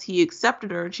because he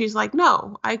accepted her. And she's like,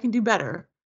 no, I can do better.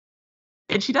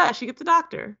 And she does. She gets a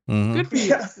doctor. Good for you.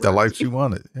 Yeah. The life she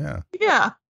wanted. Yeah. Yeah.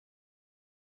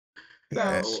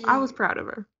 Yeah, So I was proud of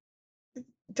her.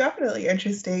 Definitely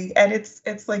interesting. And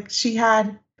it's like she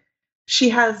has,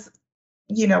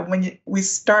 when we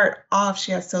start off,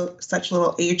 she has such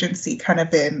little agency kind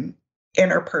of in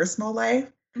her personal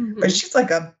life. But she's like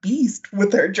a beast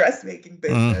with her dressmaking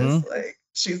business. Like,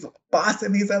 she's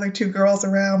bossing these other two girls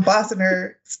around, bossing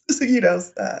her,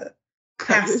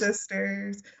 half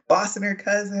sisters, bossing her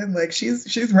cousin. Like,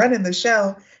 she's running the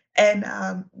show. And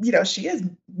she is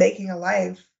making a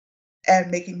life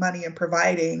and making money and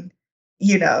providing,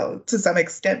 to some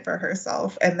extent for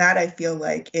herself. And that, I feel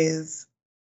like, is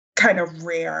kind of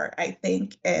rare, I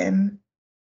think, in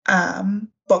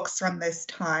books from this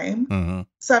time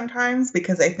sometimes,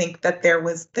 because I think that there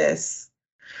was this,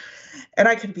 and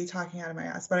I could be talking out of my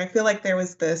ass, but I feel like there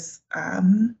was this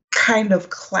kind of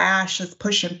clash, this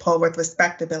push and pull with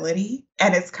respectability.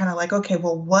 And it's kind of like, okay,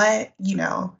 well, what,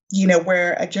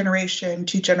 we're a generation,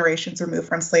 2 generations removed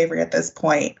from slavery at this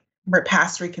point. We're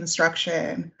past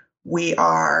Reconstruction. We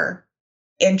are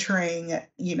entering,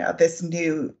 this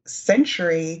new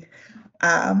century.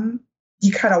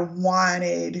 You kind of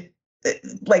wanted,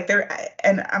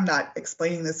 and I'm not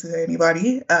explaining this to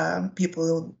anybody. People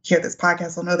who hear this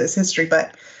podcast will know this history,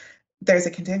 but there's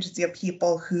a contingency of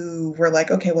people who were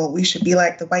like, okay, well, we should be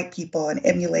like the white people and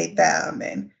emulate them.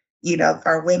 And,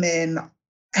 our women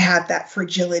have that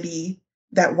fragility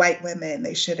that white women,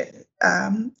 they should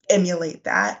emulate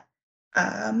that.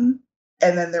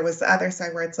 And then there was the other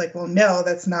side where it's like, well, no,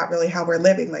 that's not really how we're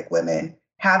living. Like women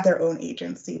have their own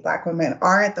agency. Black women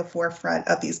are at the forefront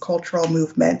of these cultural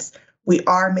movements. We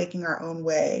are making our own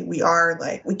way. We are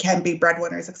like, we can be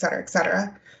breadwinners, et cetera, et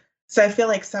cetera. So I feel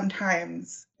like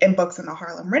sometimes in books in the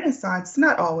Harlem Renaissance,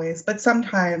 not always, but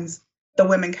sometimes the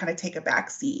women kind of take a back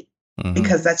seat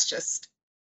because that's just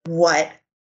what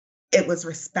it was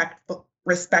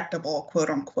respectable, quote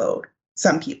unquote,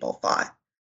 some people thought.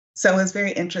 So it was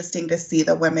very interesting to see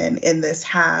the women in this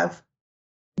have,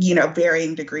 you know,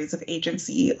 varying degrees of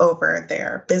agency over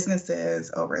their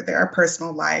businesses, over their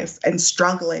personal lives, and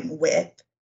struggling with,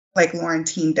 like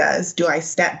Laurentine does, do I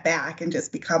step back and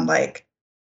just become like,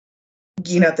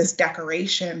 you know, this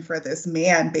decoration for this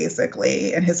man,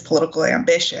 basically, and his political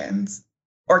ambitions?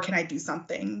 Or can I do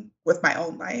something with my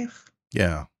own life?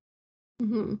 Yeah.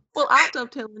 Mm-hmm. Well, I'll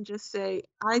dovetail and just say,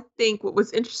 I think what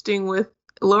was interesting with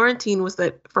Laurentine was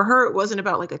that for her, it wasn't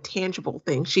about like a tangible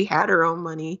thing. She had her own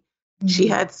money. She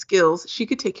had skills. She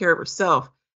could take care of herself.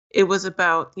 It was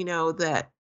about, you know,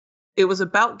 that it was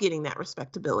about getting that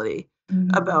respectability,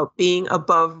 about being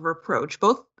above reproach.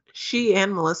 Both she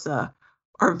and Melissa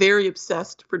are very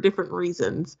obsessed for different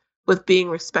reasons with being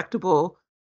respectable,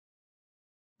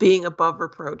 being above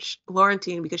reproach.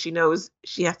 Laurentine, because she knows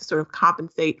she has to sort of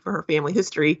compensate for her family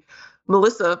history.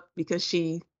 Melissa, because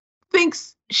she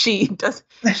thinks she thinks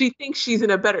she's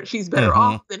she's better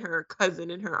off than her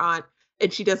cousin and her aunt,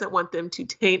 and she doesn't want them to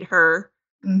taint her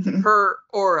her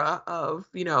aura of,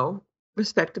 you know,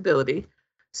 respectability.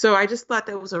 So I just thought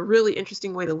that was a really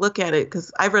interesting way to look at it,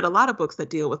 because I've read a lot of books that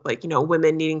deal with, like, you know,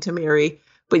 women needing to marry,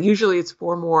 but usually it's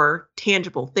for more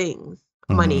tangible things,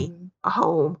 money, a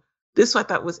home. This I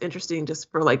thought was interesting just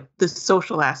for like the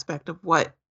social aspect of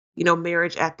what, you know,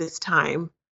 marriage at this time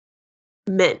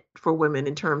meant for women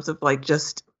in terms of like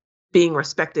just being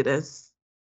respected as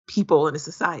people in a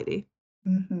society.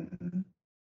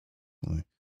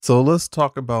 So let's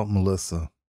talk about Melissa.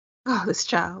 Oh, this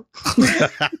child.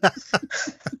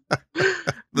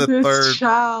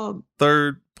 The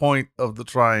third point of the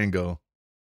triangle.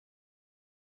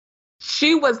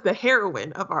 She was the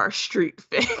heroine of our street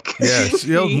fic. Yeah,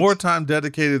 she had more time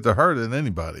dedicated to her than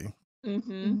anybody.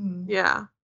 Yeah,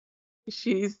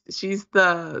 she's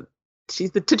the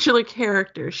titular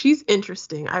character. She's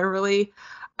interesting. I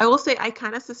will say I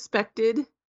kind of suspected.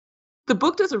 The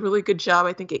book does a really good job,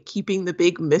 I think, at keeping the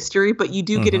big mystery, but you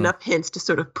do get enough hints to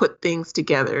sort of put things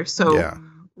together. So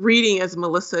reading as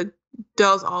Melissa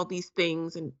does all these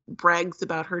things and brags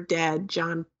about her dad,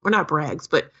 John, or not brags,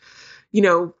 but, you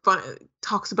know,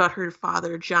 talks about her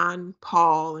father, John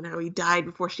Paul, and how he died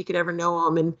before she could ever know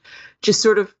him. And just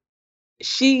sort of,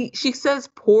 she says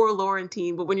poor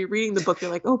Laurentine, but when you're reading the book,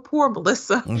 you're like, oh, poor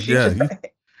Melissa. She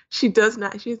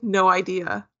has no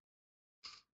idea.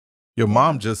 Your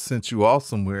mom just sent you off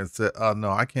somewhere and said, "Oh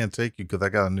no, I can't take you because I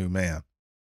got a new man."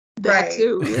 That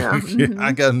too, yeah.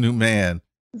 I got a new man.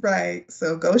 Right.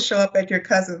 So go show up at your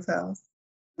cousin's house.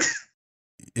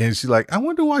 And she's like, "I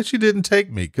wonder why she didn't take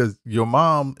me, because your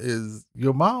mom is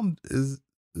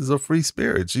a free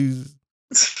spirit. She's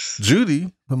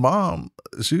Judy, the mom.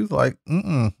 She was like,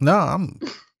 no,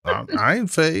 I ain't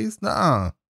phased.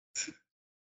 Nah."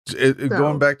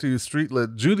 Going back to your street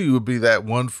lit, Judy would be that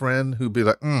one friend who'd be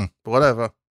like,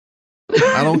 whatever.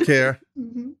 I don't care.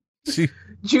 She's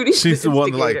the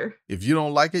one like, if you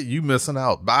don't like it, you missing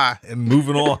out. Bye. And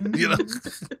moving on, you know.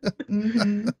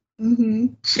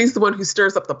 She's the one who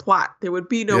stirs up the plot. There would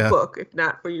be no book if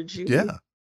not for your Judy. Yeah.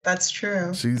 That's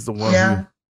true. She's the one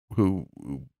who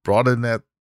brought in that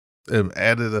and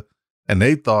added and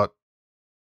they thought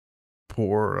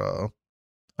poor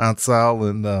Aunt Sal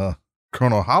and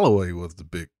Colonel Holloway was the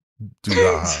big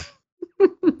doodah.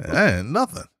 That ain't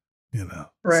nothing, you know.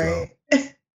 Right.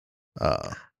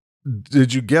 So,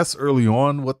 did you guess early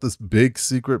on what this big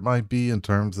secret might be in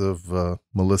terms of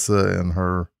Melissa and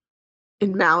her?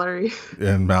 And Mallory.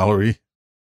 And Mallory.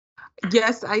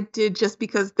 Yes, I did, just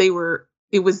because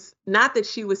it was not that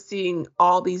she was seeing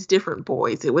all these different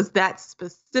boys. It was that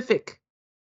specific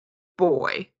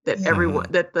boy that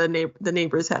that the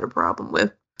neighbors had a problem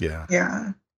with. Yeah.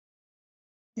 Yeah.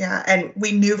 Yeah, and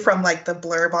we knew from like the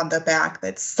blurb on the back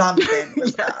that something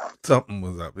was up. Something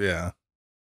was up, yeah.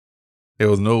 There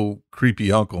was no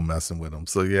creepy uncle messing with him.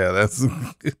 So yeah, that's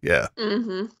yeah.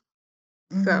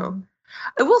 So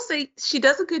I will say she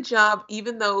does a good job,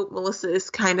 even though Melissa is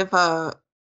kind of I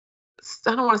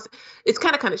don't want to say, it's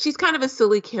kind of she's kind of a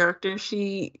silly character.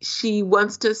 She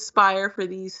wants to aspire for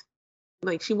these,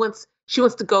 like she wants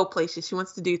to go places. She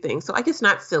wants to do things. So I guess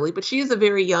not silly, but she is a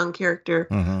very young character.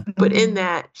 But in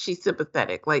that, she's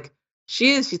sympathetic. Like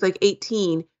she's like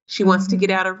 18. She wants to get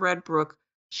out of Redbrook.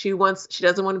 She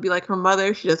doesn't want to be like her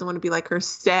mother. She doesn't want to be like her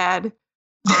sad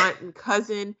aunt and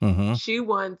cousin. Mm-hmm. She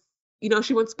wants,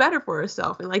 she wants better for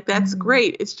herself. And like, that's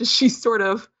great. It's just, she's sort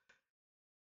of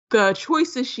the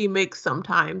choices she makes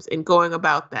sometimes in going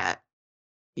about that.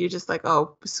 You're just like,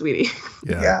 oh, sweetie.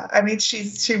 Yeah. I mean,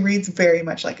 she reads very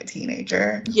much like a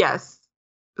teenager. Yes.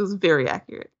 It was very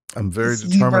accurate. I'm very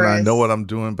determined. I know what I'm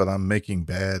doing, but I'm making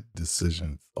bad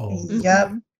decisions. Oh,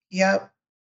 Yep.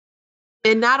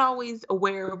 And not always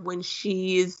aware of when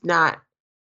she is not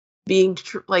being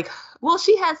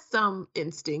she has some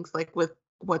instincts, like with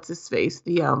what's his face,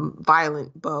 the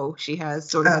violent beau she has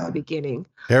sort of at the beginning.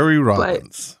 Harry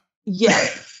Robbins.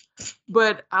 Yes.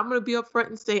 But I'm going to be upfront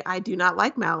and say I do not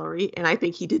like Mallory, and I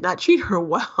think he did not treat her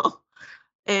well.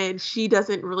 And she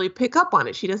doesn't really pick up on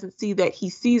it. She doesn't see that. He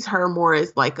sees her more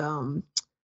as like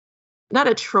not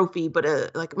a trophy, but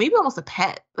like maybe almost a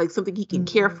pet, like something he can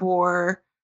care for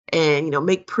and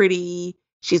make pretty.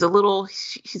 She's a little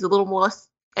more less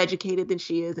educated than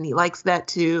she is, and he likes that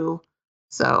too.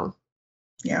 So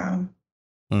yeah.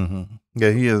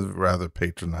 Yeah, he is rather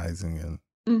patronizing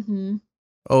and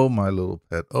oh, my little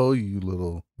pet. Oh, you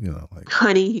little, like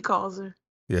honey, he calls her.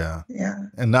 Yeah.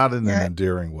 And not in an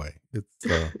endearing way. It's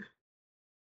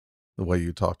the way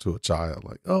you talk to a child,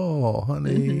 like, oh,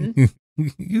 honey.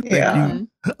 You think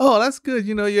oh, that's good.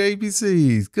 Your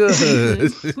ABCs.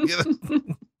 Good.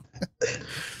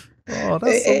 Oh,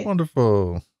 that's so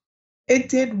wonderful. It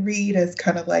did read as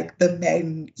kind of like the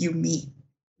men you meet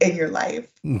in your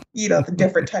life. The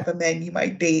different type of men you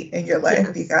might date in your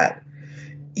life. You got,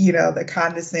 the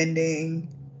condescending,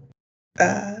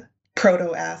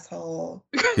 proto asshole.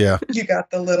 Yeah. You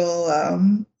got the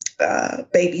little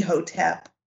baby hotep.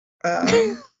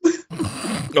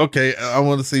 Okay, I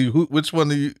want to see which one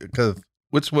do you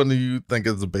think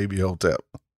is the baby hotep?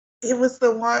 It was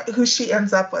the one who she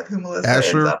ends up with, who Melissa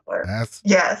Asher? ends up with.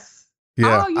 Yes.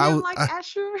 Yeah. Oh, you didn't like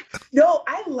Asher? No,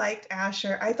 I liked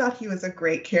Asher. I thought he was a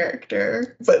great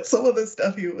character, but some of the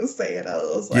stuff he was saying, I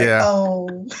was like,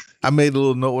 oh. I made a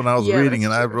little note when I was reading,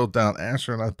 and I wrote down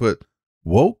Asher, and I put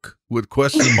woke with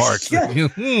question marks.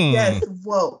 Yes,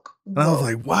 woke. And I was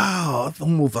like, wow, that's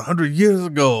almost 100 years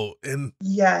ago. And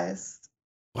yes.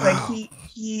 Wow. Like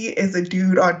he is a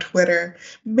dude on Twitter,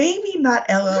 maybe not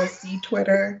LLC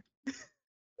Twitter,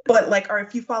 but or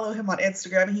if you follow him on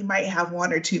Instagram, he might have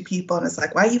one or two people, and it's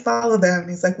like, why you follow them? And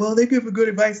he's like, well, they give good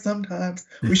advice sometimes.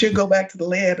 We should go back to the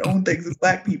land, own things as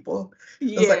Black people.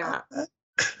 Yeah.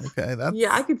 Okay.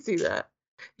 Yeah, I could see that.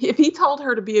 If he told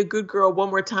her to be a good girl one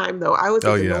more time, though, I was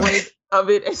as annoyed of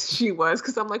it as she was,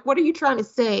 because I'm like, what are you trying to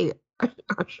say?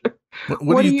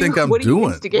 What do you think I'm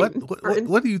doing?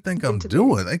 What do you think I'm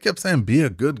doing? They kept saying, be a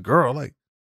good girl. Like,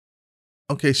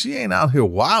 okay, she ain't out here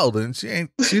wilding. She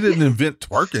didn't invent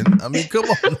twerking. I mean, come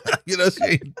on. She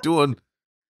ain't doing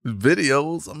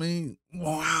videos. I mean,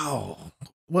 wow.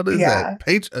 What is that?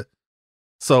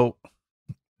 So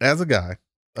as a guy,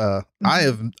 I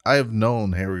have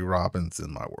known Harry Robbins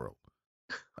in my world.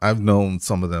 I've known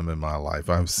some of them in my life.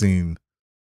 I've seen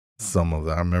some of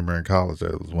them. I remember in college,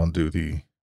 there was one dude, he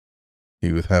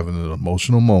was having an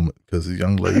emotional moment because a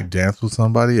young lady danced with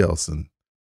somebody else, and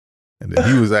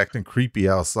then he was acting creepy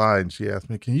outside, and she asked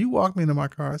me, can you walk me to my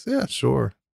car? I said, yeah,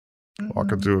 sure.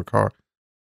 Walk her to her car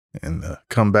and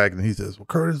come back, and he says, well,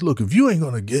 Curtis, look, if you ain't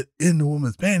going to get in the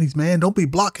woman's panties, man, don't be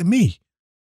blocking me.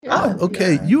 Oh,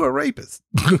 okay, you a rapist.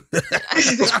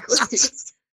 Exactly.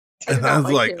 And I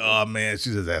was like, oh, man,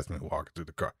 she just asked me to walk her to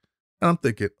the car. And I'm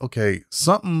thinking, okay,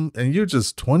 something, and you're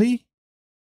just 20?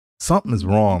 Something is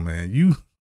wrong, man. You,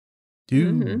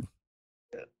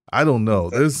 I don't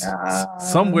know. There's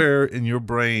somewhere in your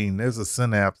brain, there's a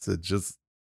synapse that just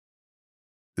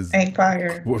ain't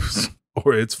fired. Or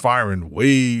it's firing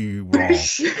way wrong.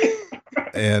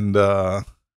 And, but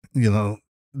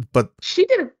she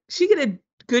did a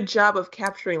good job of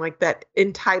capturing like that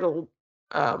entitled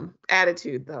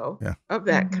attitude, though, of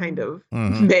that kind of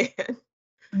man.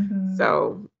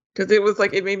 So, because it was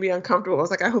like, it made me uncomfortable. I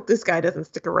was like, I hope this guy doesn't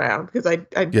stick around, because I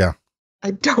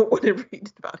don't want to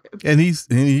read about him. And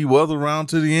he was around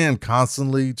to the end,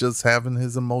 constantly just having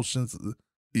his emotions.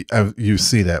 You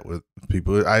see that with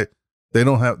people.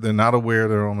 They're not aware of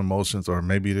their own emotions, or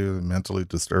maybe they're mentally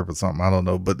disturbed or something. I don't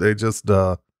know, but they just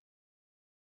are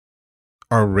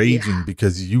raging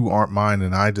because you aren't mine,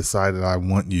 and I decided I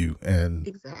want you. And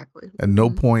exactly. At no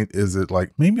point is it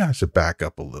like, maybe I should back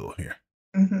up a little here.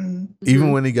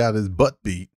 Even when he got his butt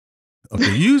beat.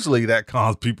 Okay, usually that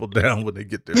calms people down when they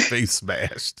get their face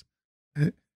smashed.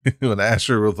 When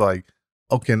Asher was like,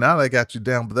 okay, now that I got you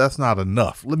down, but that's not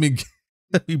enough. Let me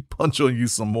punch on you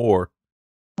some more.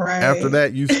 Right. After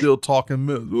that, you still talking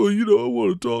mess. Oh, I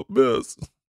want to talk mess.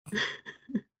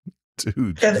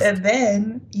 Dude. And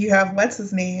then you have what's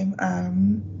his name,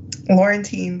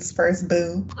 Laurentine's first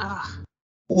boo,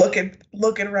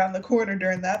 looking around the corner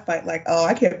during that fight, like, oh,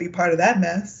 I can't be part of that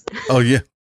mess. Oh yeah.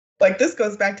 Like this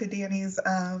goes back to Dani's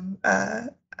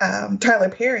Tyler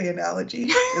Perry analogy.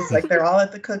 It's like they're all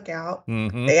at the cookout.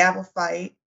 Mm-hmm. They have a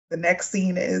fight. The next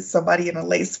scene is somebody in a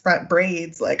lace front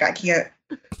braids. Like, I can't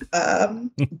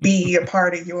be a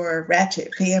part of your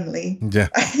ratchet family. Yeah.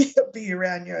 I can't be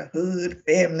around your hood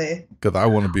family. Because I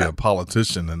want to be a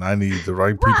politician and I need the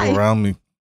right people around me.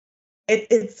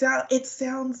 It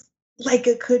sounds like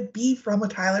it could be from a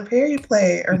Tyler Perry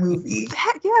play or movie.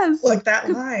 Yes. Like that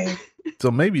line.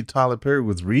 So maybe Tyler Perry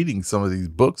was reading some of these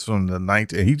books from the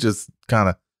 19th, and he just kind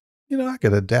of, I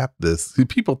could adapt this. See,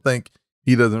 people think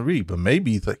he doesn't read, but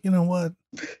maybe he's like, you know what?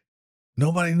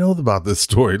 Nobody knows about this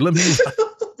story. Let me.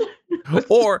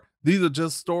 Or these are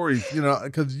just stories,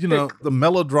 because the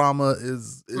melodrama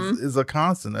is a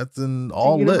constant. That's in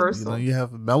all lit. You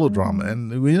have melodrama,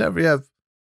 and whenever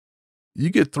you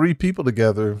get three people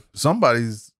together,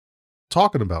 somebody's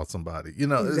talking about somebody.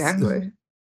 Exactly.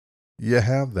 You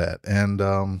have that, and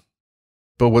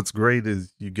but what's great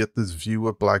is you get this view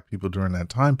of Black people during that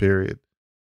time period,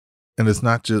 and it's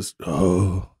not just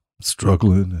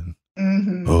struggling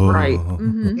and right,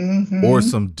 or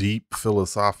some deep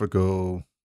philosophical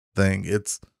thing.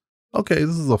 It's okay.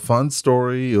 This is a fun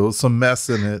story. It was some mess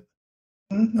in it.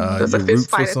 There's a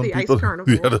fist fight at the ice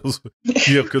carnival.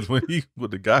 Because when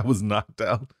the guy was knocked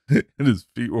out and his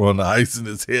feet were on the ice and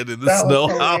his head in the snow,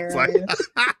 I was like.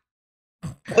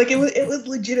 Like it was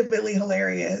legitimately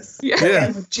hilarious. Yeah. I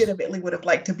legitimately would have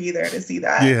liked to be there to see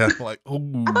that. Yeah, like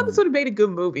ooh. I thought this would have made a good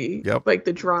movie. Yep. Like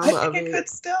the drama I of think it. It could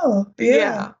still.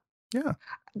 Yeah.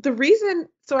 The reason,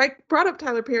 so I brought up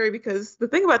Tyler Perry because the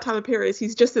thing about Tyler Perry is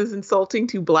he's just as insulting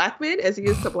to Black men as he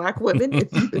is to Black women.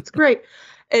 It's great.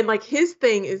 And like his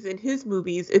thing is in his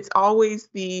movies, it's always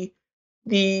the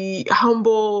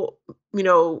humble,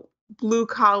 blue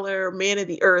collar man of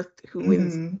the earth who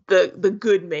is the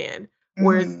good man.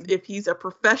 Whereas if he's a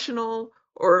professional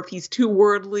or if he's too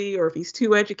worldly or if he's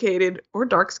too educated or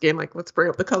dark skinned, like let's bring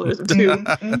up the colors of two,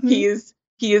 he is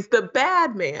the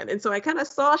bad man. And so I kind of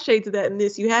saw shades of that in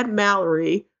this. You had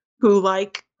Mallory, who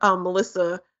like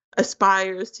Melissa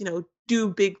aspires to, do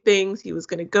big things. He was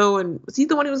going to go was he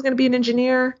the one who was going to be an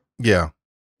engineer? Yeah.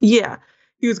 Yeah.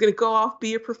 He was going to go off,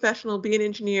 be a professional, be an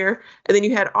engineer. And then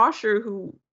you had Osher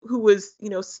who was,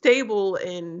 stable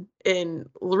and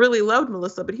really loved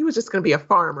Melissa, but he was just going to be a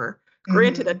farmer.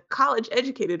 Granted, a college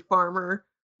educated farmer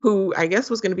who I guess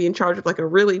was going to be in charge of like a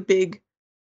really big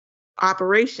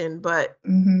operation, but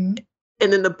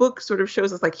and then the book sort of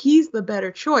shows us like he's the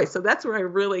better choice. So that's where I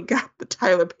really got the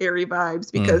Tyler Perry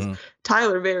vibes because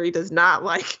Tyler Perry does not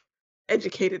like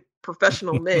educated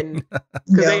professional men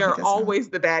because they are always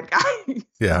the bad guys.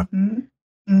 Yeah.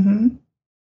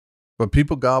 But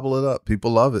people gobble it up. People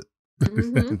love it.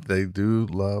 They do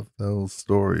love those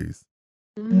stories.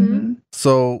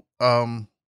 So,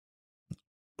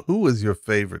 who is your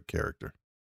favorite character?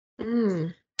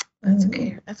 That's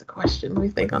okay. That's a question. Let me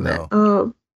think on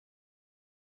that.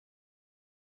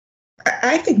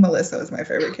 I think Melissa is my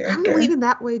favorite character. I'm leaning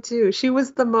that way too. She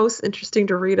was the most interesting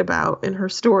to read about, and her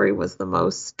story was the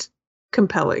most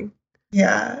compelling.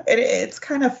 Yeah, it's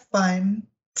kind of fun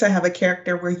to have a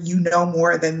character where you know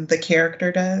more than the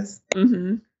character does.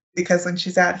 Because when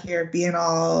she's out here being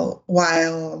all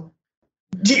wild,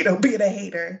 being a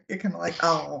hater, you're kind of like,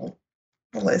 oh,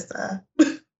 Melissa.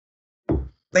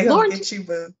 They gonna get you,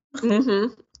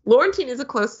 boo. Laurentine is a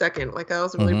close second. Like I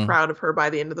was really proud of her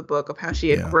by the end of the book of how she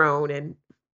had grown and,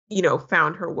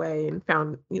 found her way and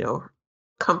found,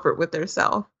 comfort with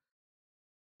herself.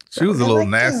 She was a little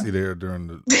nasty there during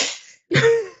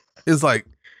the. It's like,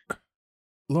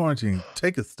 Laurentine,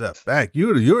 take a step back.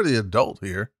 You're the adult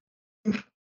here.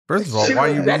 First of all, why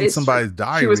are you reading somebody's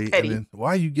diary? And then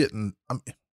why are you getting?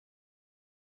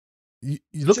 You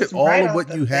look at all of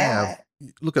what you have.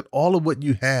 Look at all of what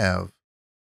you have.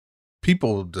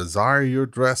 People desire your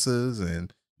dresses,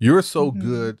 and you're so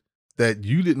good that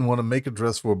you didn't want to make a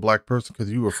dress for a Black person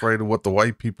because you were afraid of what the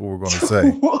white people were going to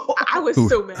say. I was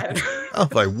so mad. I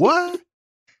was like, what?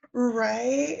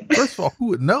 Right. First of all, who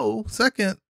would know?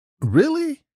 Second,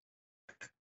 really?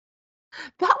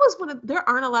 That was there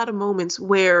aren't a lot of moments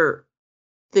where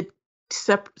the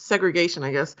segregation,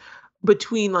 I guess,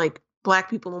 between like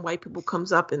Black people and white people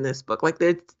comes up in this book. Like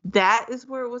that is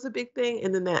where it was a big thing.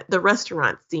 And then the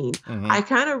restaurant scene, I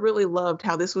kind of really loved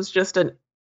how this was just a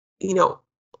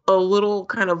little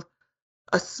kind of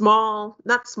a small,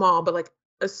 not small, but like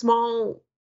a small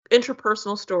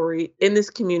interpersonal story in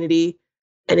this community.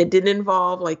 And it didn't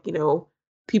involve like,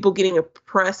 people getting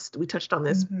oppressed. We touched on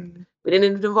this. Mm-hmm. We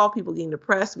didn't involve people getting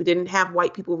oppressed. We didn't have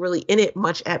white people really in it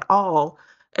much at all.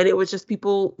 And it was just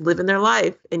people living their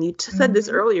life. And you said this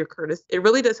earlier, Curtis, it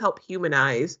really does help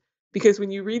humanize, because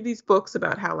when you read these books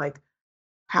about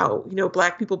how, you know,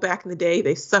 Black people back in the day,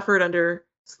 they suffered under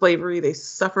slavery, they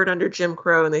suffered under Jim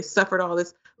Crow, and they suffered all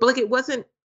this, but like, it wasn't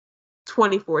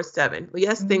 24/7.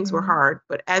 Yes, things were hard,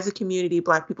 but as a community,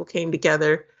 Black people came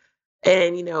together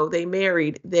and, you know, they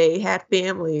married, they had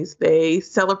families, they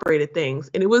celebrated things.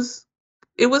 And it was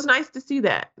nice to see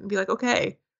that and be like,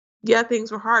 okay, yeah,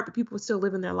 things were hard, but people were still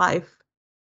living their life.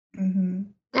 Mm-hmm.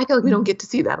 I feel like we don't get to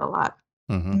see that a lot.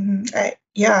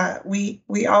 Yeah, we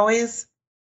always,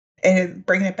 and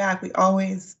bringing it back, we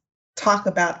always talk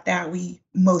about that. We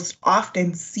most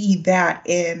often see that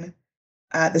in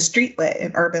the street lit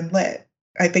and urban lit.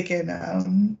 I think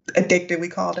in Addicted, we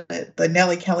called it the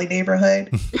Nellie Kelly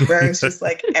neighborhood, where it's just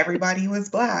like everybody was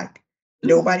Black.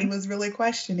 Nobody was really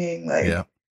questioning. Like,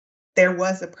 there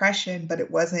was oppression, but it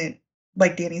wasn't,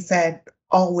 like Dani said,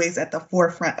 always at the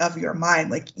forefront of your mind.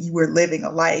 Like, you were living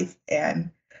a life. And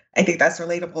I think that's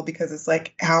relatable because it's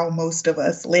like how most of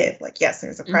us live. Like, yes,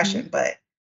 there's oppression, but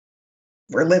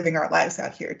we're living our lives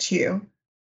out here too.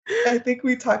 I think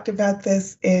we talked about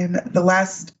this in the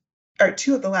last, or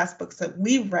two of the last books that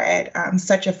we read,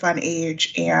 Such a Fun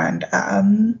Age and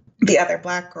The Other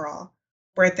Black Girl,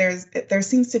 where there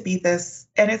seems to be this,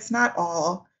 and it's not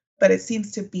all, but it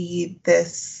seems to be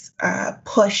this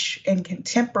push in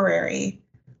contemporary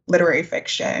literary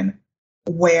fiction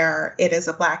where it is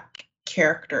a Black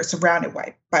character surrounded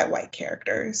by white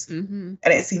characters. And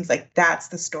it seems like that's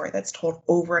the story that's told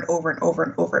over and over and over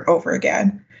and over and over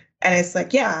again. And it's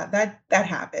like, yeah, that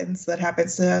happens. That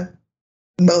happens to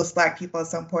most Black people at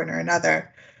some point or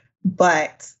another.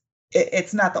 But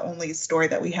it's not the only story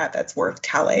that we have that's worth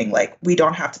telling. Like, we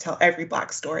don't have to tell every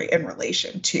Black story in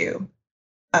relation to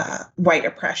white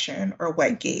oppression or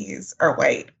white gaze or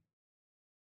white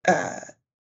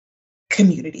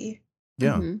community.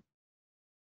 Yeah.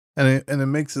 And it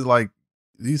makes it like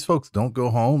these folks don't go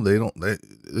home. They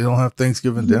don't have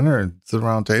Thanksgiving dinner and sit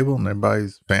around a table and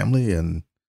everybody's family, and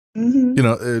you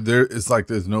know, it's like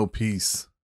there's no peace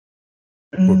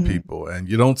for people. And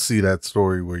you don't see that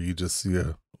story where you just see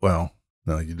no,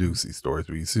 you do see stories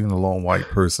where you see a lone white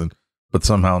person, but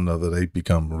somehow or another they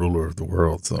become ruler of the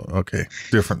world. So okay,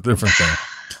 different thing.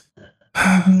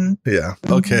 Yeah.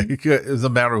 Okay. It's a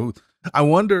matter of who. I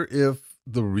wonder if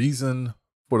the reason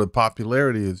for the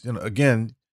popularity is, you know,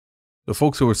 again, the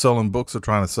folks who are selling books are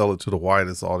trying to sell it to the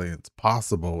widest audience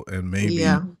possible. And maybe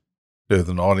there's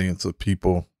an audience of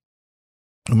people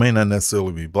who may not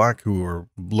necessarily be Black, who are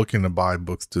looking to buy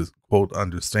books to, quote,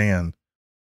 understand,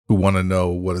 who want to know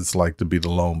what it's like to be the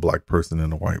lone Black person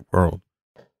in the white world.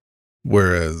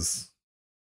 Whereas,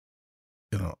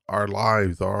 you know, our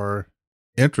lives are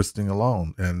interesting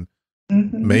alone. And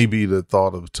maybe the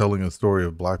thought of telling a story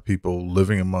of Black people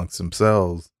living amongst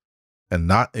themselves and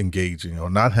not engaging or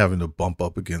not having to bump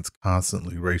up against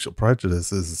constantly racial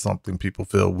prejudices is something people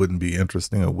feel wouldn't be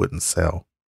interesting or wouldn't sell.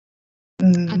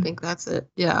 I think that's it.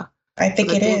 Yeah. I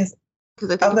think it is.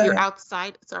 Because I think if you're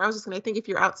outside, sorry, I was just going to think if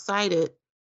you're outside it,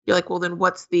 you're like, well, then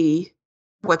what's the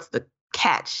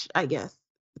catch, I guess?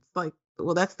 It's like,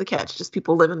 well, that's the catch. Just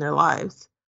people living their lives.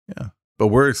 Yeah. But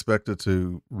we're expected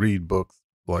to read books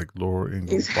like Laura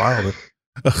Ingalls Wilder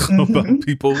about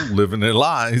people living their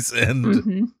lives,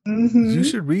 and you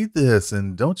should read this,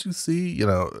 and don't you see, you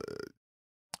know,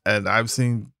 and I've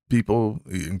seen people,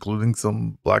 including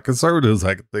some Black conservatives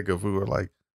I can think of, who are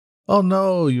like, oh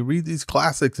no, you read these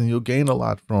classics and you'll gain a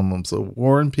lot from them. So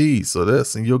War and Peace or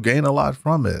this, and you'll gain a lot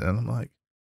from it. And I'm like,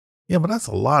 yeah, but that's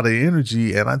a lot of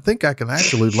energy. And I think I can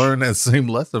actually learn that same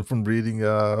lesson from reading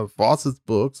Faucet's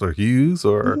books or Hughes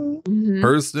or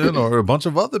Hurston or a bunch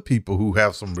of other people who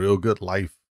have some real good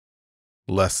life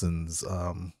lessons.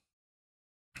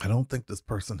 I don't think this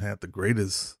person had the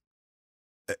greatest.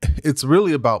 It's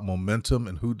really about momentum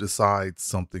and who decides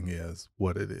something is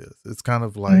what it is. It's kind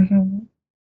of like,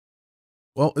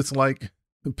 well, it's like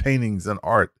paintings and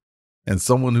art, and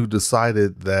someone who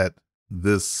decided that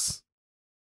this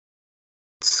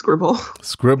scribble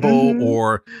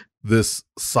or this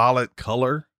solid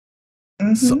color,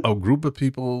 so a group of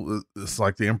people, it's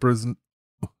like the Emperor's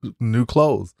new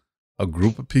clothes. A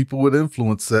group of people with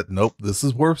influence said, nope, this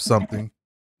is worth something.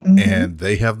 And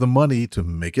they have the money to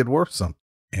make it worth something.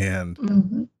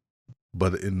 And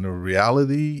but in the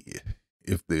reality,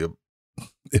 if the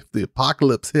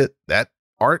apocalypse hit, that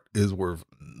art is worth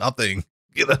nothing.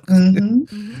 You know,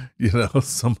 you know,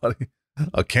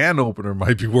 a can opener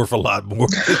might be worth a lot more.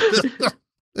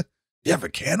 You have a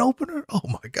can opener? Oh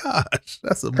my gosh,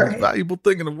 that's the most Right. valuable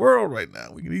thing in the world right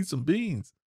now. We can eat some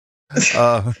beans.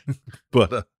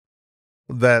 But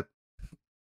that,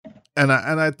 and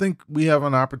I think we have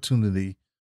an opportunity,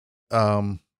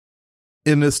 um,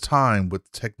 in this time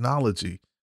with technology,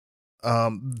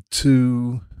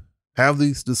 to have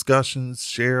these discussions,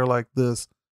 share like this,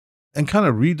 and kind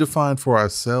of redefine for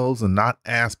ourselves and not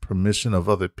ask permission of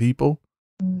other people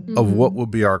of what Mhm. will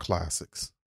be our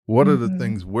classics. What are the Mhm.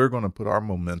 things we're going to put our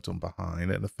momentum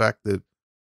behind? And the fact that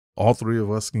all three of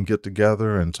us can get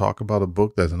together and talk about a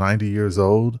book that's 90 years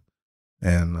old,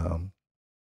 and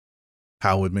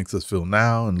how it makes us feel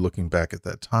now and looking back at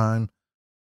that time.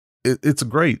 It's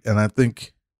great. And I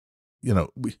think,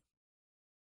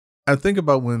 I think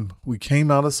about when we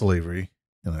came out of slavery,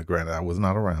 granted, I was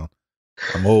not around.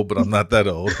 I'm old, but I'm not that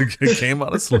old. Came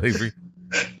out of slavery.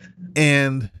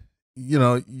 And,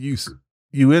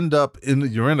 you end up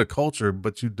you're in a culture,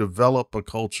 but you develop a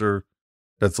culture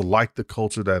that's like the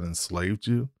culture that enslaved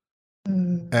you,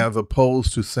 Mm. as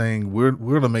opposed to saying we're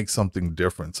going to make something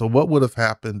different. So what would have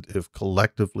happened if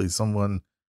collectively someone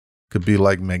could be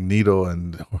like Magneto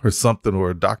or something,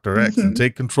 or Dr. X, and Mhm.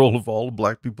 take control of all of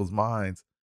Black people's minds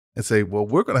and say, well,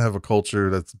 we're going to have a culture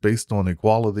that's based on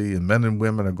equality, and men and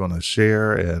women are going to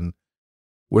share, and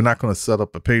we're not going to set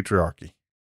up a patriarchy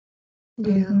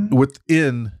Yeah. Mhm.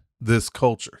 within this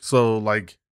culture. So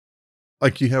like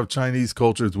you have Chinese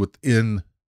cultures within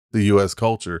the US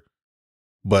culture,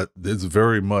 but it's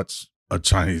very much a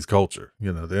Chinese culture.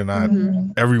 They're not,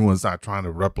 Mhm. everyone's not trying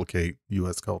to replicate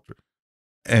US culture.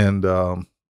 And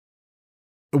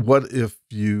what if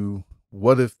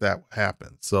that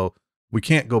happened? So we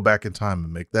can't go back in time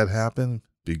and make that happen.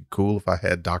 Be cool if I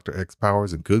had Dr. X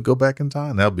powers and could go back in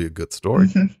time. That'd be a good story.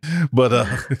 Mhm.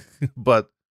 But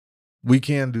but we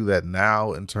can do that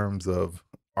now in terms of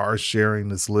our sharing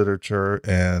this literature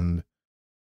and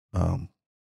um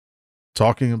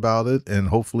talking about it, and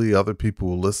hopefully other people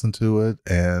will listen to it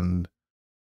and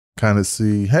kind of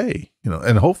see, hey,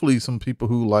 and hopefully some people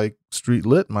who like street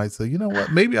lit might say, you know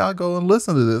what, maybe I'll go and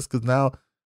listen to this, because now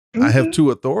I have Mhm. two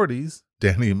authorities,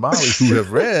 Dani and Mollie, who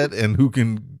have read and who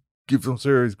can give some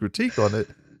serious critique on it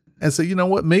and say, you know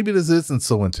what, maybe this isn't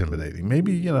so intimidating.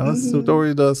 Maybe, this Mhm.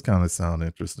 story does kind of sound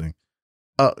interesting.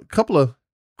 A couple of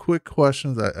quick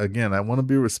questions. Again, I want to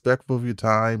be respectful of your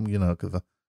time, because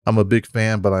I'm a big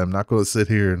fan, but I'm not going to sit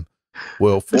here and,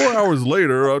 well, 4 hours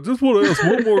later, I just want to ask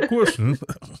one more question.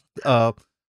 uh,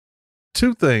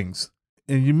 Two things,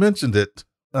 and you mentioned it.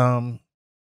 The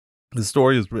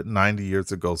story was written 90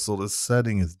 years ago, so the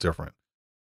setting is different.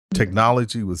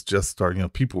 Technology was just starting,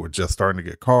 people were just starting to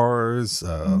get cars.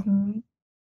 Mhm.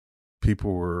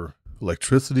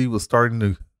 Electricity was starting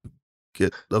to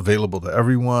get available to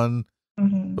everyone. A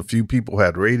Mhm. few people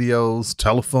had radios,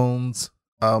 telephones.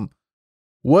 Um,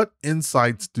 what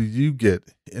insights do you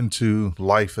get into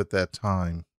life at that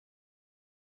time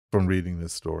from reading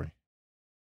this story?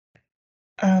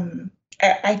 Um,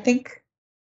 I think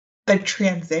the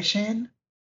transition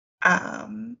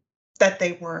um, that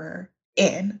they were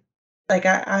in, like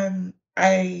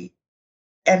I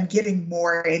am getting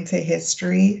more into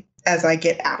history as I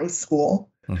get out of school,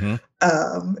 Mm-hmm.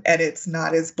 and it's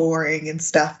not as boring and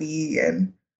stuffy.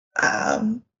 And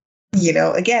again,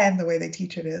 the way they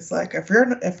teach it is like if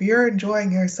you're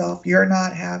enjoying yourself, you're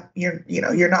not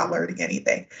learning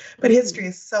anything. But history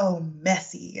is so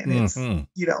messy, and it's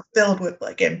Mm-hmm. filled with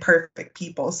like imperfect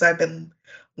people. So I've been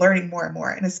learning more and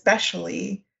more, and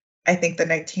especially I think the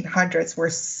 1900s were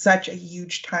such a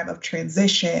huge time of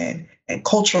transition and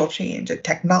cultural change and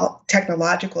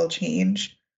technological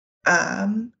change,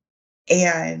 um,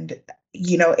 and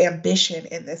ambition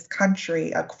in this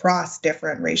country across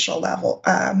different racial levels.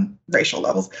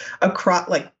 Across,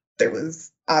 like, there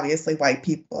was obviously white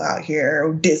people out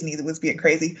here, Disney that was being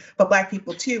crazy, but Black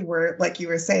people too were, like you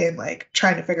were saying, like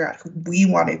trying to figure out who we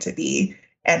wanted to be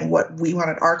and what we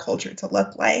wanted our culture to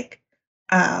look like.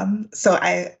 So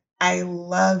I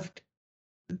loved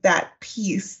that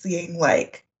piece, seeing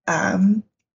like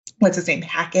what's his name,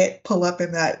 Hackett, pull up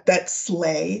in that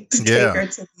sleigh to take Yeah. her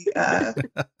to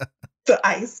the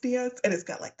ice dance, and it's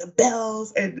got like the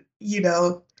bells, and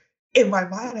in my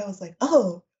mind I was like,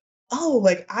 oh,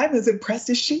 like I'm as impressed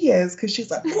as she is, because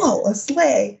she's like, whoa, a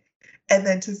sleigh. And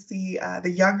then to see the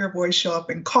younger boys show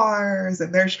up in cars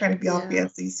and they're trying to be all Yeah.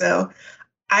 fancy. So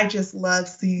I just love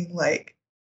seeing like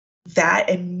that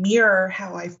and mirror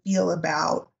how I feel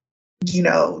about, you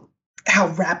know, how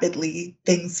rapidly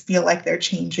things feel like they're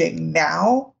changing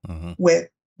now Mm-hmm. with,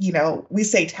 we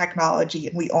say technology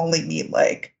and we only mean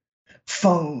like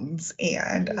phones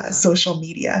and Yeah. social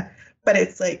media. But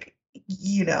it's like,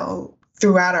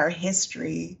 throughout our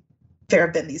history, there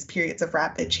have been these periods of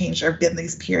rapid change. There have been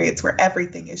these periods where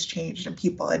everything has changed and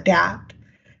people adapt.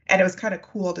 And it was kind of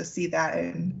cool to see that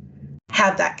and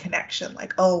have that connection.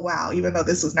 Like, oh, wow, even though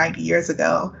this was 90 years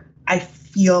ago, I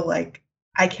feel like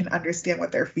I can understand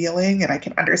what they're feeling and I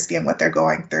can understand what they're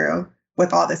going through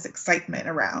with all this excitement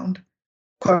around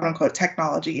quote unquote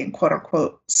technology and quote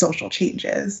unquote social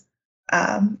changes.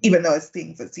 Even though it's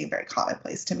things that seem very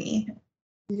commonplace to me.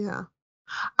 Yeah.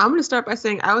 I'm going to start by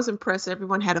saying I was impressed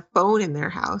everyone had a phone in their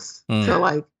house. So,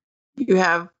 like, you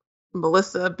have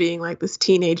Melissa being like this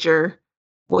teenager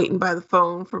waiting by the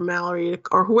phone for Mallory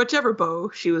or whichever beau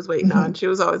she was waiting on. She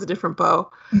was always a different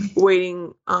beau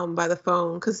waiting by the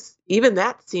phone, because even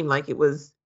that seemed like it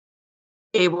was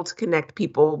able to connect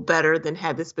people better than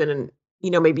had this been,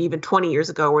 maybe even 20 years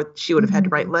ago where she would have had to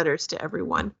write letters to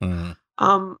everyone.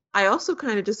 I also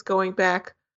kind of just going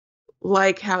back,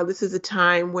 like how this is a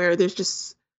time where there's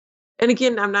just, and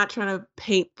again, I'm not trying to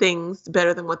paint things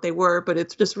better than what they were, but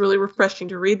it's just really refreshing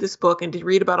to read this book and to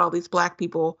read about all these Black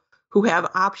people who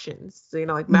have options. So,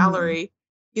 like Mallory,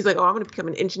 he's like, oh, I'm going to become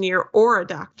an engineer or a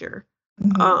doctor.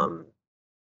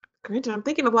 Granted, I'm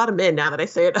thinking of a lot of men now that I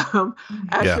say it.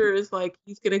 Asher is like,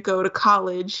 he's going to go to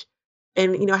college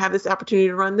and, have this opportunity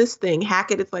to run this thing.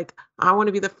 Hackett, it's like, I want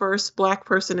to be the first Black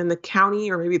person in the county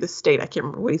or maybe the state. I can't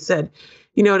remember what he said,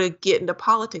 to get into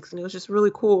politics. And it was just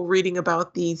really cool reading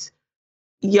about these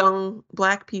young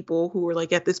Black people who were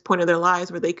like at this point of their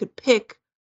lives where they could pick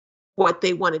what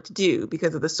they wanted to do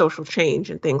because of the social change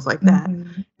and things like that.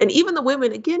 And even the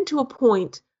women, again, to a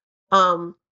point,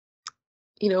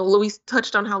 Louise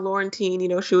touched on how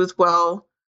Laurentine,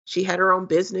 she had her own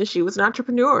business. She was an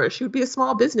entrepreneur. She would be a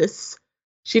small business.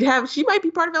 She might be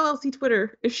part of LLC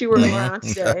Twitter if she were around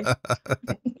today.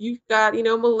 You've got,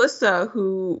 Melissa,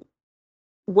 who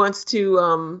wants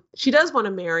to, she does want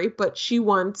to marry, but she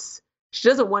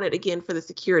doesn't want it again for the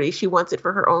security. She wants it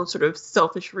for her own sort of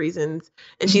selfish reasons.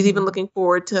 And she's even looking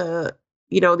forward to,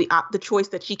 the choice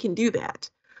that she can do that.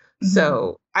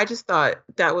 So I just thought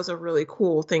that was a really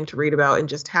cool thing to read about and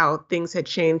just how things had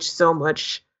changed so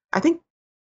much. I think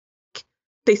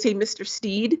they say Mr.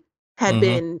 Steed had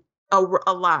been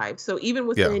alive. So even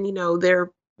within,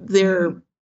 their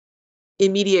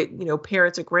immediate,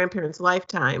 parents or grandparents'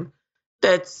 lifetime,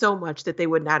 that's so much that they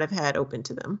would not have had open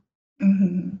to them.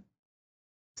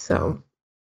 So.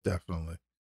 Definitely.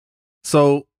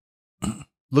 So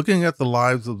looking at the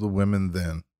lives of the women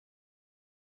then,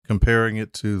 comparing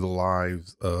it to the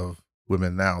lives of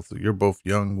women now. So you're both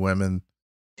young women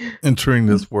entering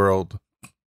this world.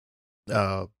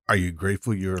 Are you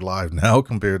grateful you're alive now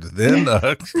compared to then?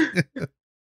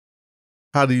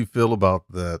 How do you feel about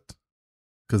that?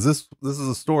 Because this is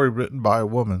a story written by a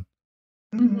woman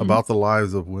about the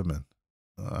lives of women.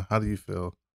 How do you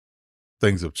feel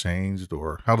things have changed,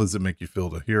 or how does it make you feel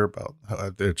to hear about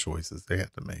their choices they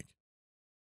had to make?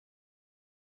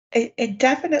 It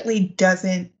definitely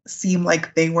doesn't seem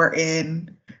like they were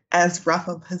in as rough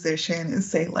a position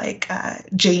as, say, like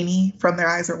Janie from Their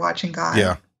Eyes Are Watching God.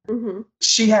 Yeah.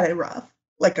 She had it rough.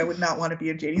 Like, I would not want to be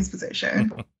in Janie's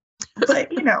position.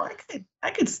 But,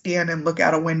 I could stand and look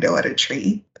out a window at a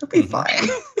tree. That'd be fine.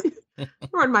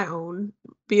 Run my own,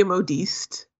 be a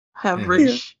modiste, have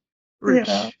rich.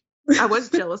 I was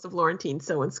jealous of Laurentine's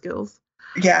sewing skills.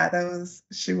 Yeah,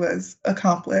 she was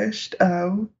accomplished.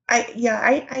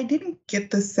 I didn't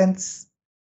get the sense,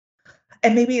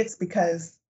 and maybe it's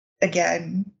because,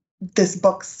 again, this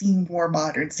book seemed more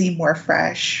modern, seemed more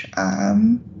fresh.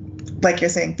 Like you're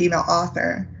saying, female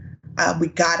author, we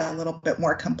got a little bit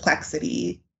more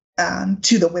complexity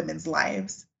to the women's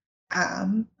lives.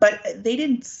 But they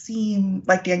didn't seem,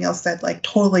 like Danielle said, like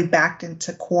totally backed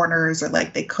into corners, or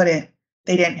like they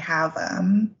didn't have,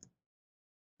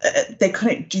 they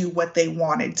couldn't do what they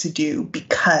wanted to do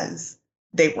because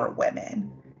they were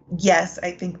women. Yes,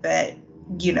 I think that,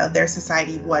 their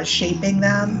society was shaping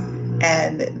them,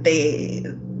 and they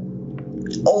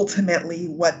ultimately,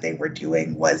 what they were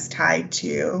doing was tied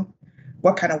to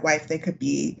what kind of wife they could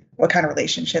be, what kind of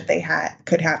relationship they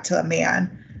could have to a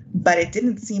man. But it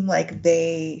didn't seem like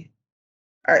they,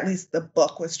 or at least the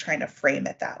book was trying to frame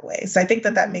it that way. So I think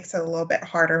that makes it a little bit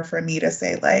harder for me to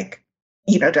say, like,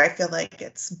 do I feel like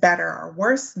it's better or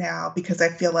worse now? Because I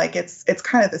feel like it's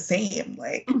kind of the same.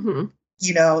 Like,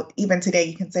 even today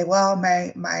you can say, well,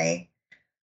 my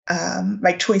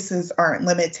choices aren't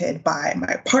limited by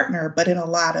my partner, but in a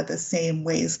lot of the same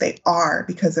ways they are,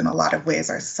 because in a lot of ways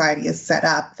our society is set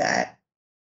up that,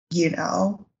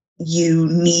 you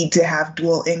need to have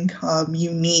dual income.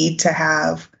 You need to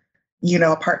have,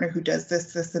 a partner who does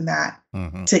this and that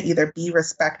to either be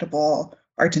respectable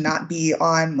or to not be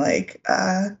on like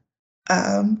a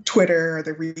Twitter or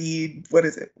the read, what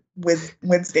is it,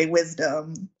 Wednesday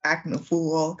Wisdom, acting a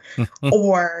fool,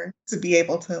 or to be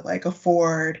able to like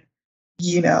afford,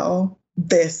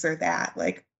 this or that,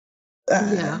 like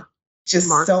Yeah. just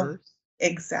Markers.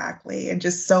 exactly, and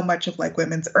just so much of like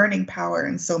women's earning power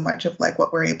and so much of like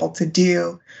what we're able to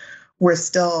do, we're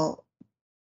still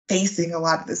facing a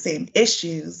lot of the same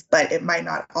issues, but it might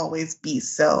not always be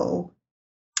so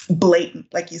blatant,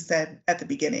 like you said at the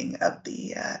beginning of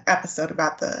the episode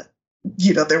about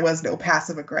there was no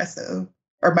passive aggressive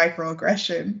or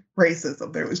microaggression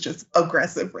racism. There was just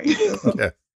aggressive racism.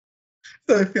 Yeah.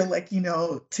 So I feel like,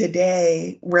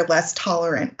 today we're less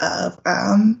tolerant of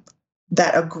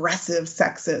that aggressive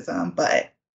sexism,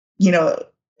 but,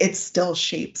 it still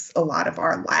shapes a lot of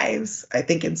our lives, I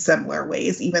think, in similar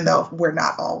ways, even though we're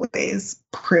not always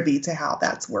privy to how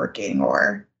that's working,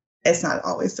 or it's not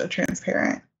always so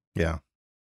transparent. Yeah.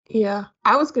 Yeah.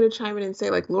 I was going to chime in and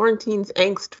say, like, Laurentine's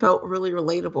angst felt really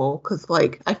relatable because,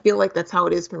 like, I feel like that's how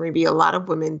it is for maybe a lot of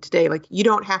women today. Like, you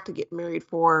don't have to get married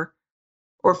for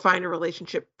or find a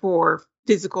relationship for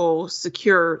physical,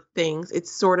 secure things.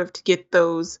 It's sort of to get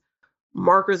those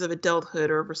markers of adulthood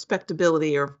or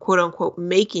respectability or quote unquote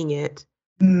making it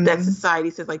that society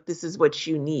says, like, this is what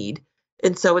you need.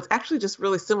 And so it's actually just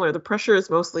really similar. The pressure is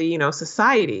mostly,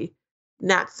 society,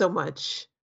 not so much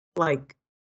like,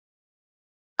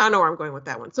 I don't know where I'm going with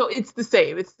that one. So it's the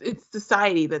same. It's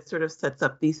society that sort of sets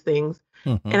up these things.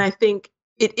 And I think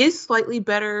it is slightly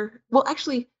better. Well,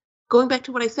 actually, going back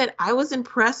to what I said, I was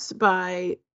impressed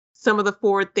by some of the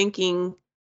forward-thinking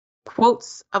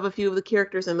quotes of a few of the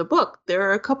characters in the book. There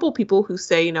are a couple people who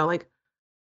say, like,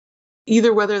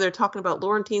 either whether they're talking about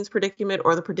Laurentine's predicament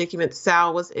or the predicament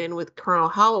Sal was in with Colonel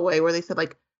Holloway, where they said,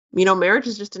 like, marriage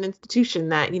is just an institution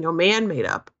that, man made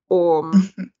up,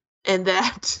 and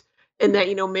that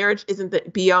marriage isn't the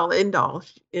be all end all.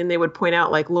 And they would point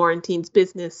out, like, Laurentine's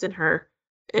business and her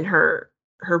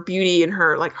beauty and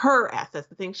her, like, her assets,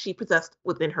 the things she possessed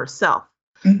within herself.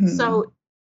 So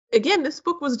again, this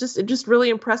book it just really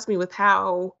impressed me with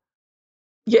how,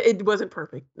 it wasn't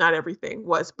perfect. Not everything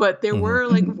was, but there were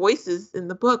like voices in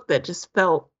the book that just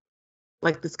felt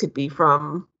like this could be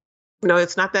from,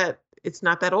 it's not that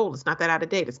old. It's not that out of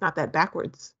date. It's not that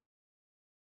backwards.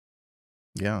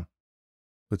 Yeah.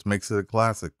 Which makes it a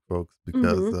classic, folks,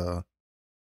 because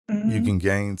you can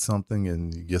gain something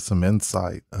and you get some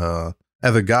insight.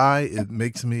 As a guy, it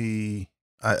makes me,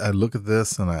 I look at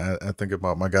this and I think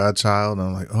about my godchild and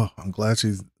I'm like, oh, I'm glad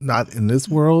she's not in this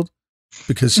world,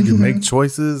 because she can make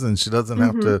choices and she doesn't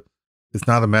have to, it's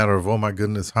not a matter of, oh my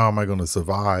goodness, how am I going to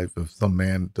survive if some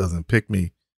man doesn't pick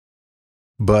me?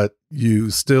 But you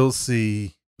still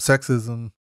see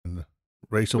sexism and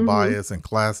racial bias and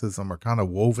classism are kind of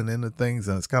woven into things,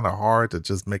 and it's kind of hard to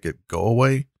just make it go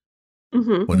away.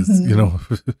 When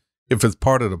it's, if it's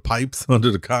part of the pipes under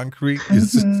the concrete,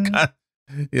 it's just kind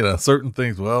of, certain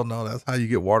things, well, no, that's how you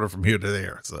get water from here to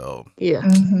there. So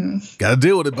got to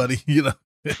deal with it, buddy, yeah,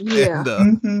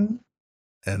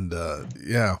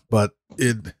 but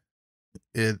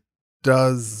it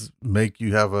does make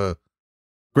you have a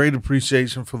great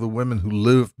appreciation for the women who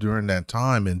lived during that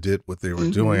time and did what they were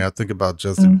doing. I think about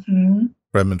Jessie Redmon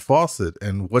Fauset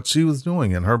and what she was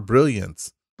doing and her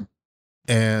brilliance.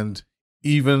 And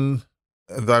even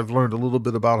as I've learned a little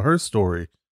bit about her story,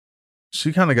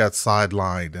 she kind of got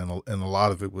sidelined, and a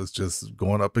lot of it was just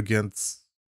going up against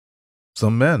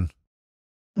some men,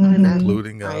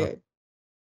 including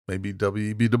maybe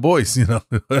W.E.B. Du Bois,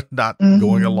 not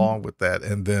going along with that.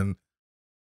 And then,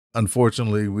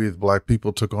 unfortunately, we as Black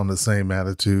people took on the same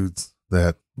attitudes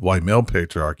that white male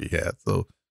patriarchy had. So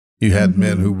you had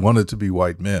men who wanted to be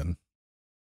white men,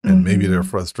 and maybe their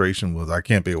frustration was, I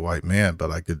can't be a white man,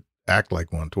 but I could act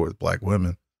like one towards Black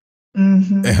women.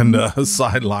 And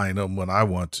sideline them when I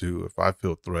want to, if I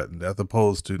feel threatened, as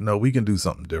opposed to, no, we can do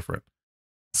something different.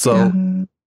 So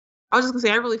I was just gonna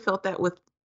say, I really felt that with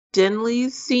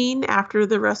Denley's scene after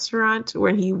the restaurant,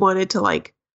 when he wanted to,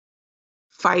 like,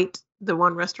 fight the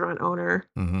one restaurant owner,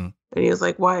 and he was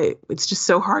like, why, it's just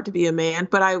so hard to be a man.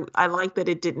 But I like that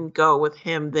it didn't go with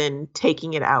him then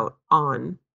taking it out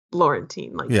on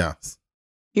Laurentine. Like,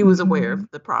 he was aware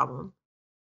of the problem.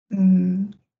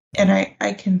 And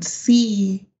I can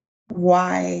see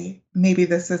why maybe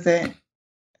this isn't,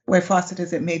 why Faucet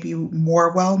isn't maybe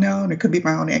more well known. It could be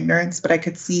my own ignorance, but I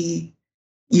could see,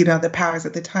 the powers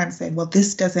at the time saying, well,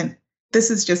 this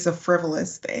is just a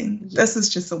frivolous thing. This is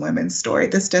just a women's story.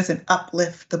 This doesn't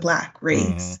uplift the Black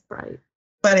race. Right.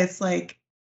 But it's like,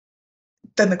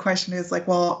 then the question is like,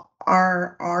 well,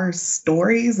 our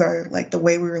stories, or like the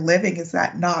way we were living, is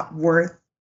that not worth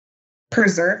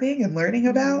preserving and learning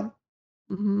about?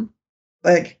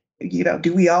 Like,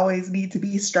 do we always need to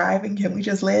be striving? Can we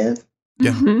just live?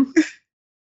 Yeah. Mhm.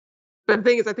 But the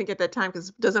thing is, I think at that time,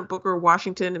 because doesn't Booker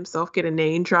Washington himself get a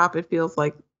name drop? It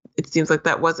seems like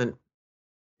that wasn't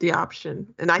the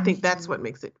option. And I think that's what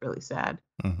makes it really sad,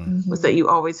 was that you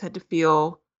always had to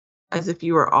feel as if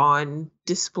you were on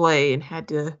display and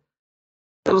it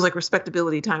was like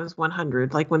respectability times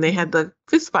 100, like when they had the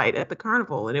fist fight at the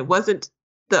carnival, and it wasn't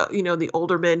the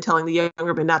older men telling the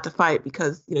younger men not to fight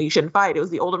because, you shouldn't fight. It was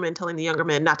the older men telling the younger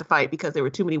men not to fight because there were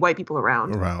too many white people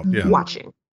around Yeah.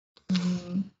 watching.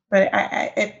 But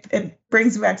it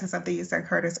brings me back to something you said,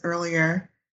 Curtis, earlier,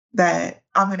 that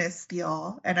I'm going to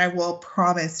steal, and I will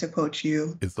promise to quote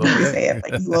you It's when we okay. say it,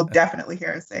 but you will definitely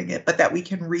hear us saying it, but that we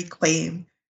can reclaim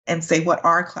and say what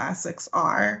our classics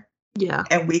are. Yeah.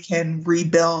 And we can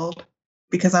rebuild,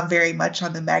 because I'm very much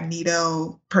on the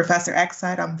Magneto Professor X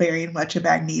side. I'm very much a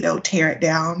Magneto, tear it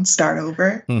down, start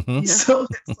over. Mhm. Yeah. So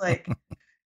it's like,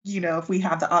 if we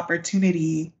have the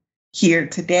opportunity here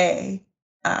today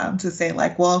to say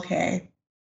like, well, okay,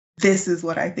 this is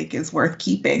what I think is worth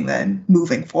keeping, then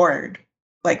moving forward,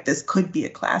 like this could be a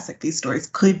classic. These stories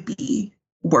could be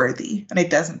worthy. And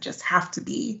it doesn't just have to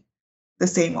be the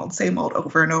same old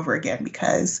over and over again,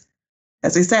 because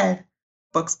as we said,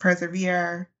 books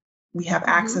persevere. We have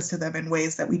access to them in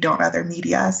ways that we don't other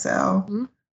media. So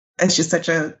it's just such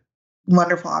a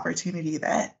wonderful opportunity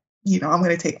that, I'm going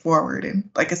to take forward. And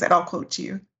like I said, I'll quote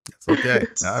you. It's okay.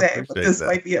 To I say, but appreciate this that.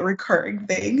 might be a recurring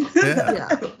thing. Yeah. Yeah.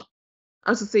 I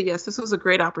was going to say, yes, this was a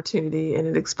great opportunity, and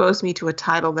it exposed me to a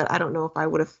title that I don't know if I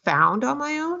would have found on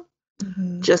my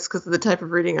own, just because of the type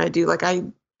of reading I do. Like I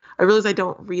realize I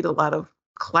don't read a lot of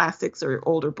classics or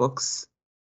older books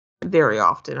very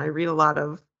often.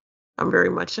 I'm very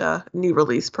much a new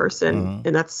release person,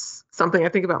 and that's something I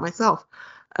think about myself,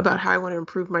 about how I want to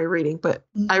improve my reading. But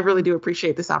I really do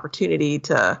appreciate this opportunity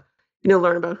to,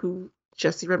 learn about who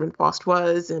Jessie Redmon Fauset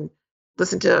was, and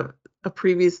listen to a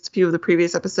few of the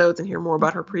previous episodes and hear more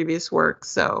about her previous work.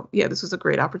 So yeah, this was a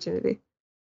great opportunity.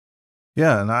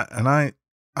 Yeah, and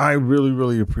I really,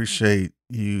 really appreciate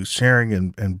you sharing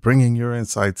and bringing your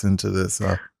insights into this.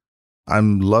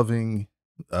 I'm loving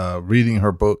reading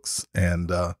her books,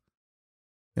 and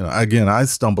again, I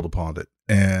stumbled upon it,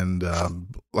 and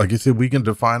like you said, we can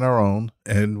define our own,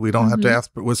 and we don't have to ask.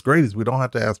 What's great is we don't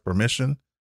have to ask permission,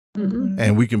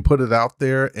 and we can put it out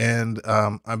there. And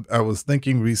I was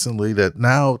thinking recently that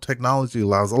now technology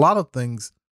allows a lot of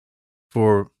things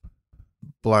for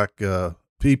Black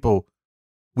people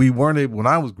we weren't able when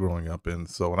I was growing up. And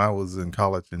so when I was in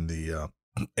college in the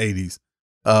 80s,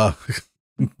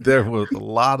 there was a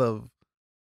lot of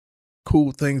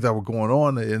cool things that were going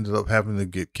on that ended up having to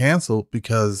get canceled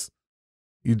because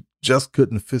you just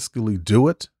couldn't fiscally do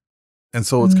it. And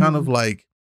so it's kind of like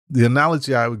the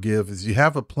analogy I would give is you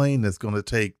have a plane that's going to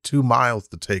take 2 miles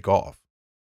to take off,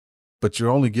 but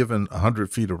you're only given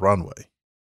 100 feet of runway.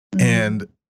 And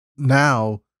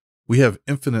now we have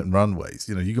infinite runways.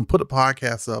 You can put a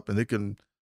podcast up and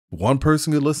one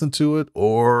person could listen to it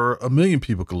or 1 million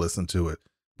people could listen to it.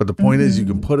 But the point is you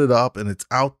can put it up and it's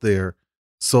out there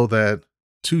so that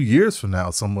 2 years from now,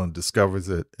 someone discovers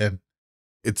it and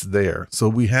it's there. So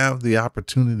we have the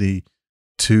opportunity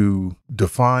to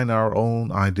define our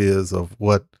own ideas of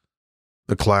what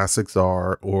the classics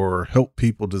are, or help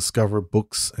people discover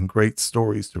books and great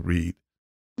stories to read.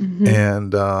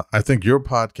 And I think your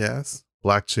podcast,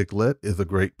 Black Chick Lit, is a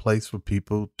great place for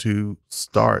people to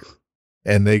start,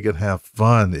 and they can have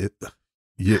fun.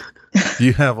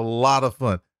 You have a lot of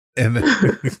fun, and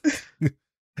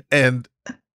and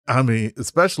I mean,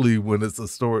 especially when it's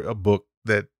a book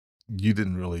that you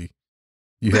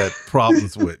had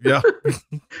problems with. Yeah,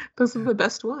 those are the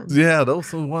best ones. Yeah,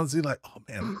 those are the ones you're like, oh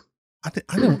man.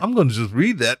 I'm going to just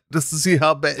read that just to see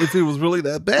how bad, if it was really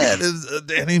that bad, as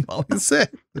Dani and Molli said.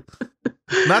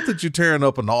 Not that you're tearing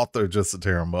up an author just to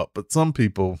tear them up, but some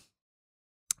people,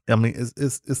 I mean,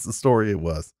 it's the story it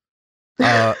was.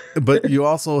 But you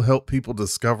also help people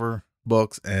discover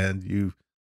books, and you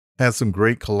had some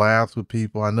great collabs with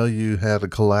people. I know you had a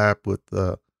collab with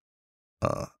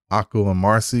Akko and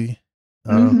Marcy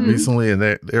recently, and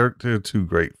they're two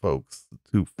great folks,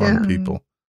 two fun people.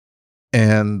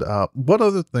 And what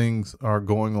other things are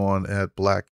going on at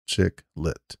Black Chick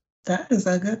Lit? That is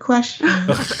a good question.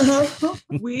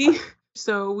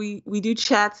 we do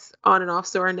chats on and off.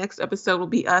 So our next episode will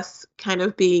be us kind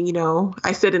of being,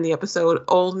 I said in the episode,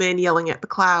 old men yelling at the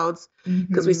clouds,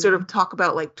 because we sort of talk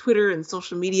about like Twitter and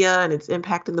social media and its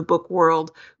impact in the book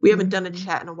world. We haven't done a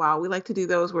chat in a while. We like to do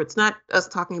those where it's not us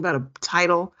talking about a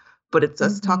title, but it's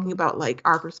us talking about like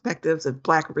our perspectives of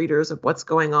Black readers of what's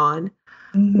going on.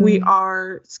 We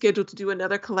are scheduled to do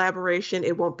another collaboration.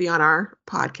 It won't be on our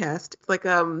podcast. It's like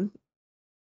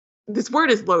this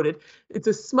word is loaded. It's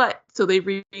a smut. So they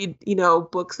read,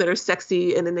 books that are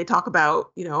sexy, and then they talk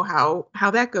about,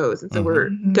 how that goes. And so we're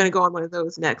going to go on one of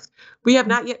those next. We have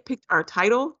not yet picked our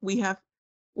title. We have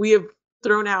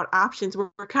thrown out options.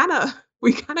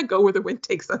 We kind of go where the wind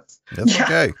takes us. That's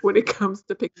okay. When it comes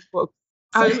to picking books.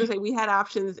 I was going to say we had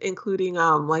options including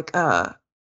the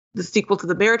sequel to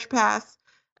The Marriage Pass,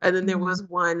 and then there was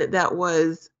one that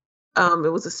was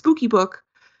it was a spooky book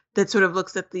that sort of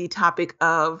looks at the topic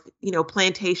of,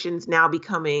 plantations now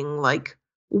becoming like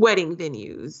wedding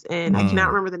venues. And I cannot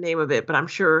remember the name of it, but I'm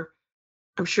sure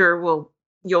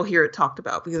you'll hear it talked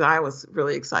about, because I was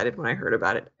really excited when I heard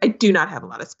about it. I do not have a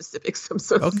lot of specifics. I'm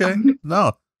so sorry.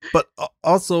 No, but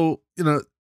also,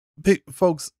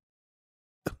 folks,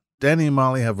 Dani and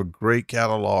Molli have a great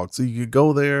catalog. So you could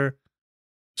go there,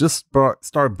 just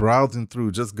start browsing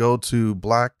through. Just go to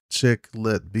Black Chick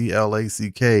Lit,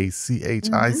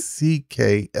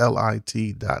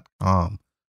 BlackChicklit.com.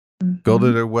 Go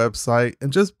to their website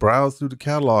and just browse through the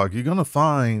catalog. You're going to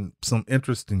find some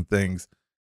interesting things.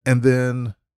 And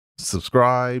then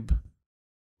subscribe,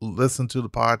 listen to the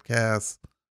podcast.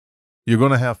 You're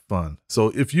going to have fun. So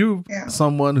if you're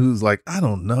someone who's like, I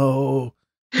don't know,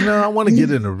 I want to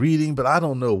get into reading, but I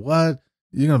don't know what,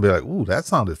 you're going to be like, ooh, that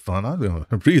sounded fun. I'm going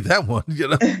to read that one,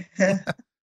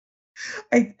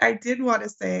 I did want to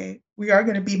say we are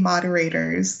going to be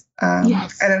moderators.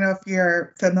 Yes. I don't know if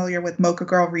you're familiar with Mocha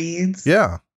Girl Reads.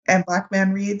 Yeah. And Black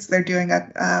Man Reads. They're doing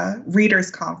a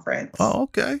readers conference. Oh,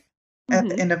 okay. At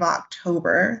the end of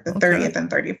October, the 30th and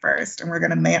 31st. And we're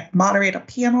going to moderate a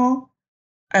panel,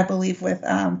 I believe, with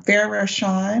Vera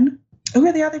Sean. Who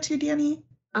are the other two, Dani?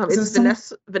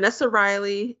 It's Vanessa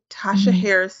Riley, Tasha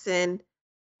Harrison,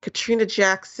 Katrina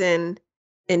Jackson,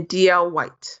 and D.L.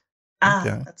 White.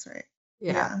 That's right.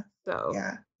 Yeah. So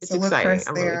it's so exciting.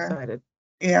 I'm really excited.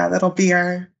 Yeah, that'll be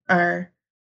our kind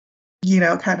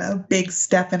of big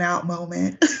stepping out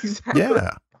moment. Exactly.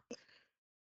 Yeah.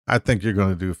 I think you're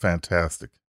going to do fantastic.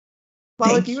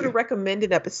 Well, if you were to recommend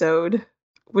an episode,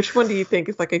 which one do you think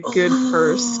is like a good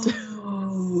first?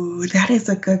 Oh, that is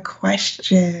a good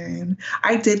question.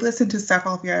 I did listen to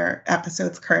several of your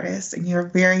episodes, Curtis, and you're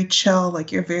very chill.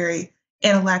 Like, you're very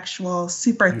intellectual,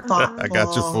 super thoughtful. I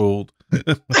got you fooled.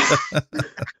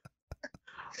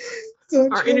 So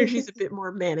our energy's a bit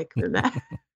more manic than that.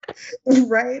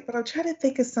 Right? But I'm trying to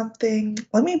think of something.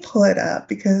 Let me pull it up,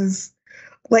 because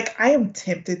I am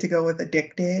tempted to go with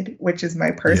Addicted, which is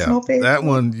my personal favorite. That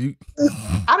one,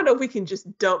 I don't know if we can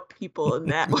just dump people in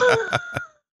that one.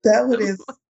 That one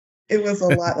it was a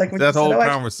lot. Like, that whole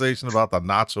conversation about the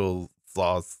nacho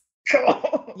sauce.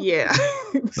 Yeah.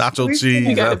 Nacho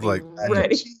cheese. I was like,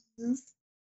 ready.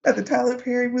 At the Tyler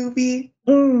Perry movie.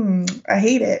 I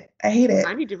hate it.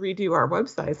 I need to redo our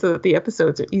website so that the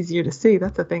episodes are easier to see.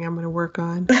 That's the thing I'm going to work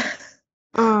on.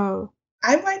 Oh.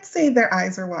 I might say Their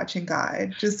Eyes Are Watching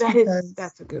God, because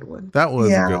that's a good one. That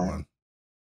was a good one.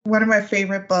 One of my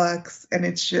favorite books, and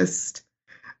it's just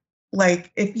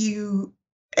like, if you,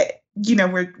 we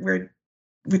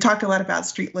talked a lot about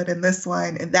street lit in this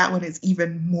one, and that one is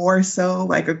even more so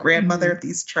like a grandmother of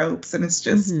these tropes, and it's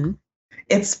just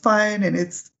it's fun and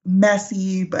it's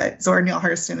messy, but Zora Neale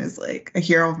Hurston is like a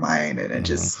hero of mine, and it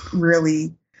just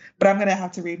really. But I'm gonna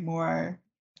have to read more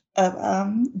of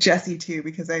Jessie too,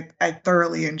 because I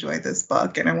thoroughly enjoyed this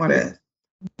book, and I want to.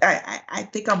 I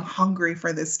think I'm hungry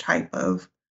for this type of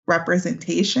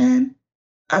representation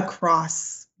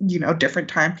across different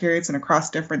time periods and across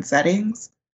different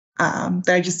settings that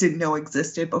I just didn't know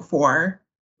existed before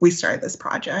we started this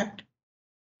project.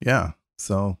 Yeah.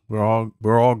 So we're all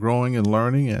growing and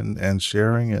learning and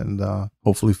sharing, and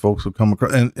hopefully folks will come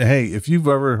across. And hey, if you've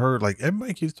ever heard, like,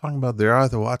 everybody keeps talking about Their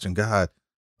Eyes Are Watching God,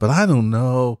 but I don't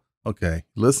know. Okay,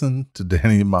 listen to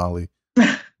Dani and Molli.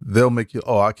 They'll make you.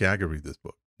 Oh, okay, I can read this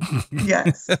book.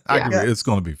 Yes, It's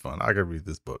going to be fun. I can read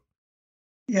this book.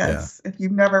 Yes, if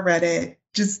you've never read it,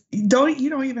 just you don't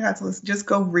even have to listen. Just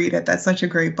go read it. That's such a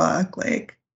great book.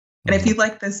 Like, and if you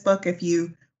like this book, if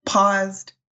you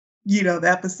paused, the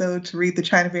episode to read the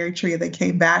Chinaberry Tree and then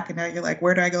came back, and now you're like,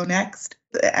 where do I go next?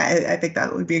 I think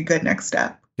that would be a good next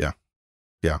step.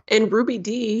 Yeah. And Ruby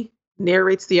D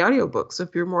narrates the audiobook. So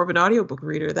if you're more of an audiobook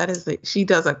reader, she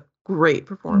does a great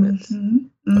performance.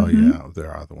 Oh yeah,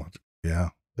 There Are the Ones. Yeah,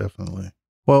 definitely.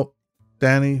 Well,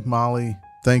 Dani, Molli,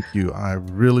 thank you. I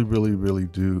really, really, really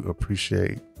do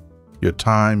appreciate your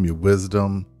time, your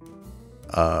wisdom.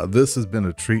 This has been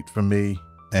a treat for me,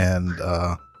 and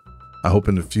I hope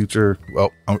in the future,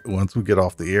 once we get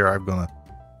off the air, I'm going to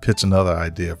pitch another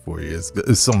idea for you.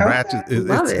 It's some ratchet.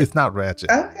 It's not ratchet,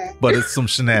 but it's some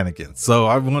shenanigans. So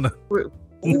I want to.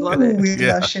 We love it. We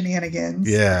love shenanigans.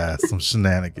 Yeah, some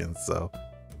shenanigans. So,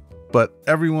 but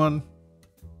everyone,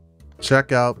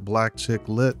 check out Black Chick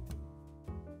Lit,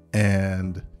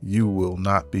 and you will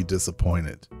not be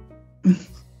disappointed.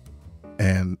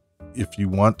 And if you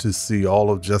want to see all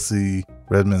of Jessie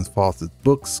Redmon Fauset's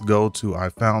books, go to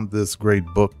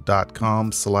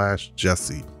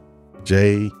ifoundthisgreatbook.com/Jessie.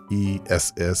 Jesse.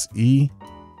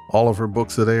 All of her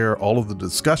books are there. All of the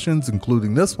discussions,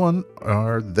 including this one,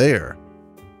 are there.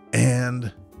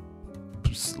 And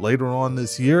later on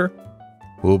this year,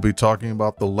 we'll be talking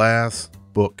about the last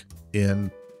book in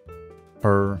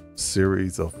her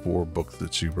series of 4 books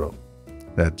that she wrote,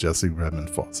 that Jessie Redmon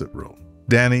Fauset wrote.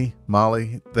 Dani,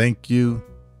 Molly, thank you.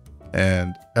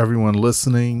 And everyone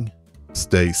listening,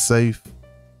 stay safe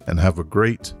and have a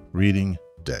great reading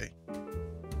day.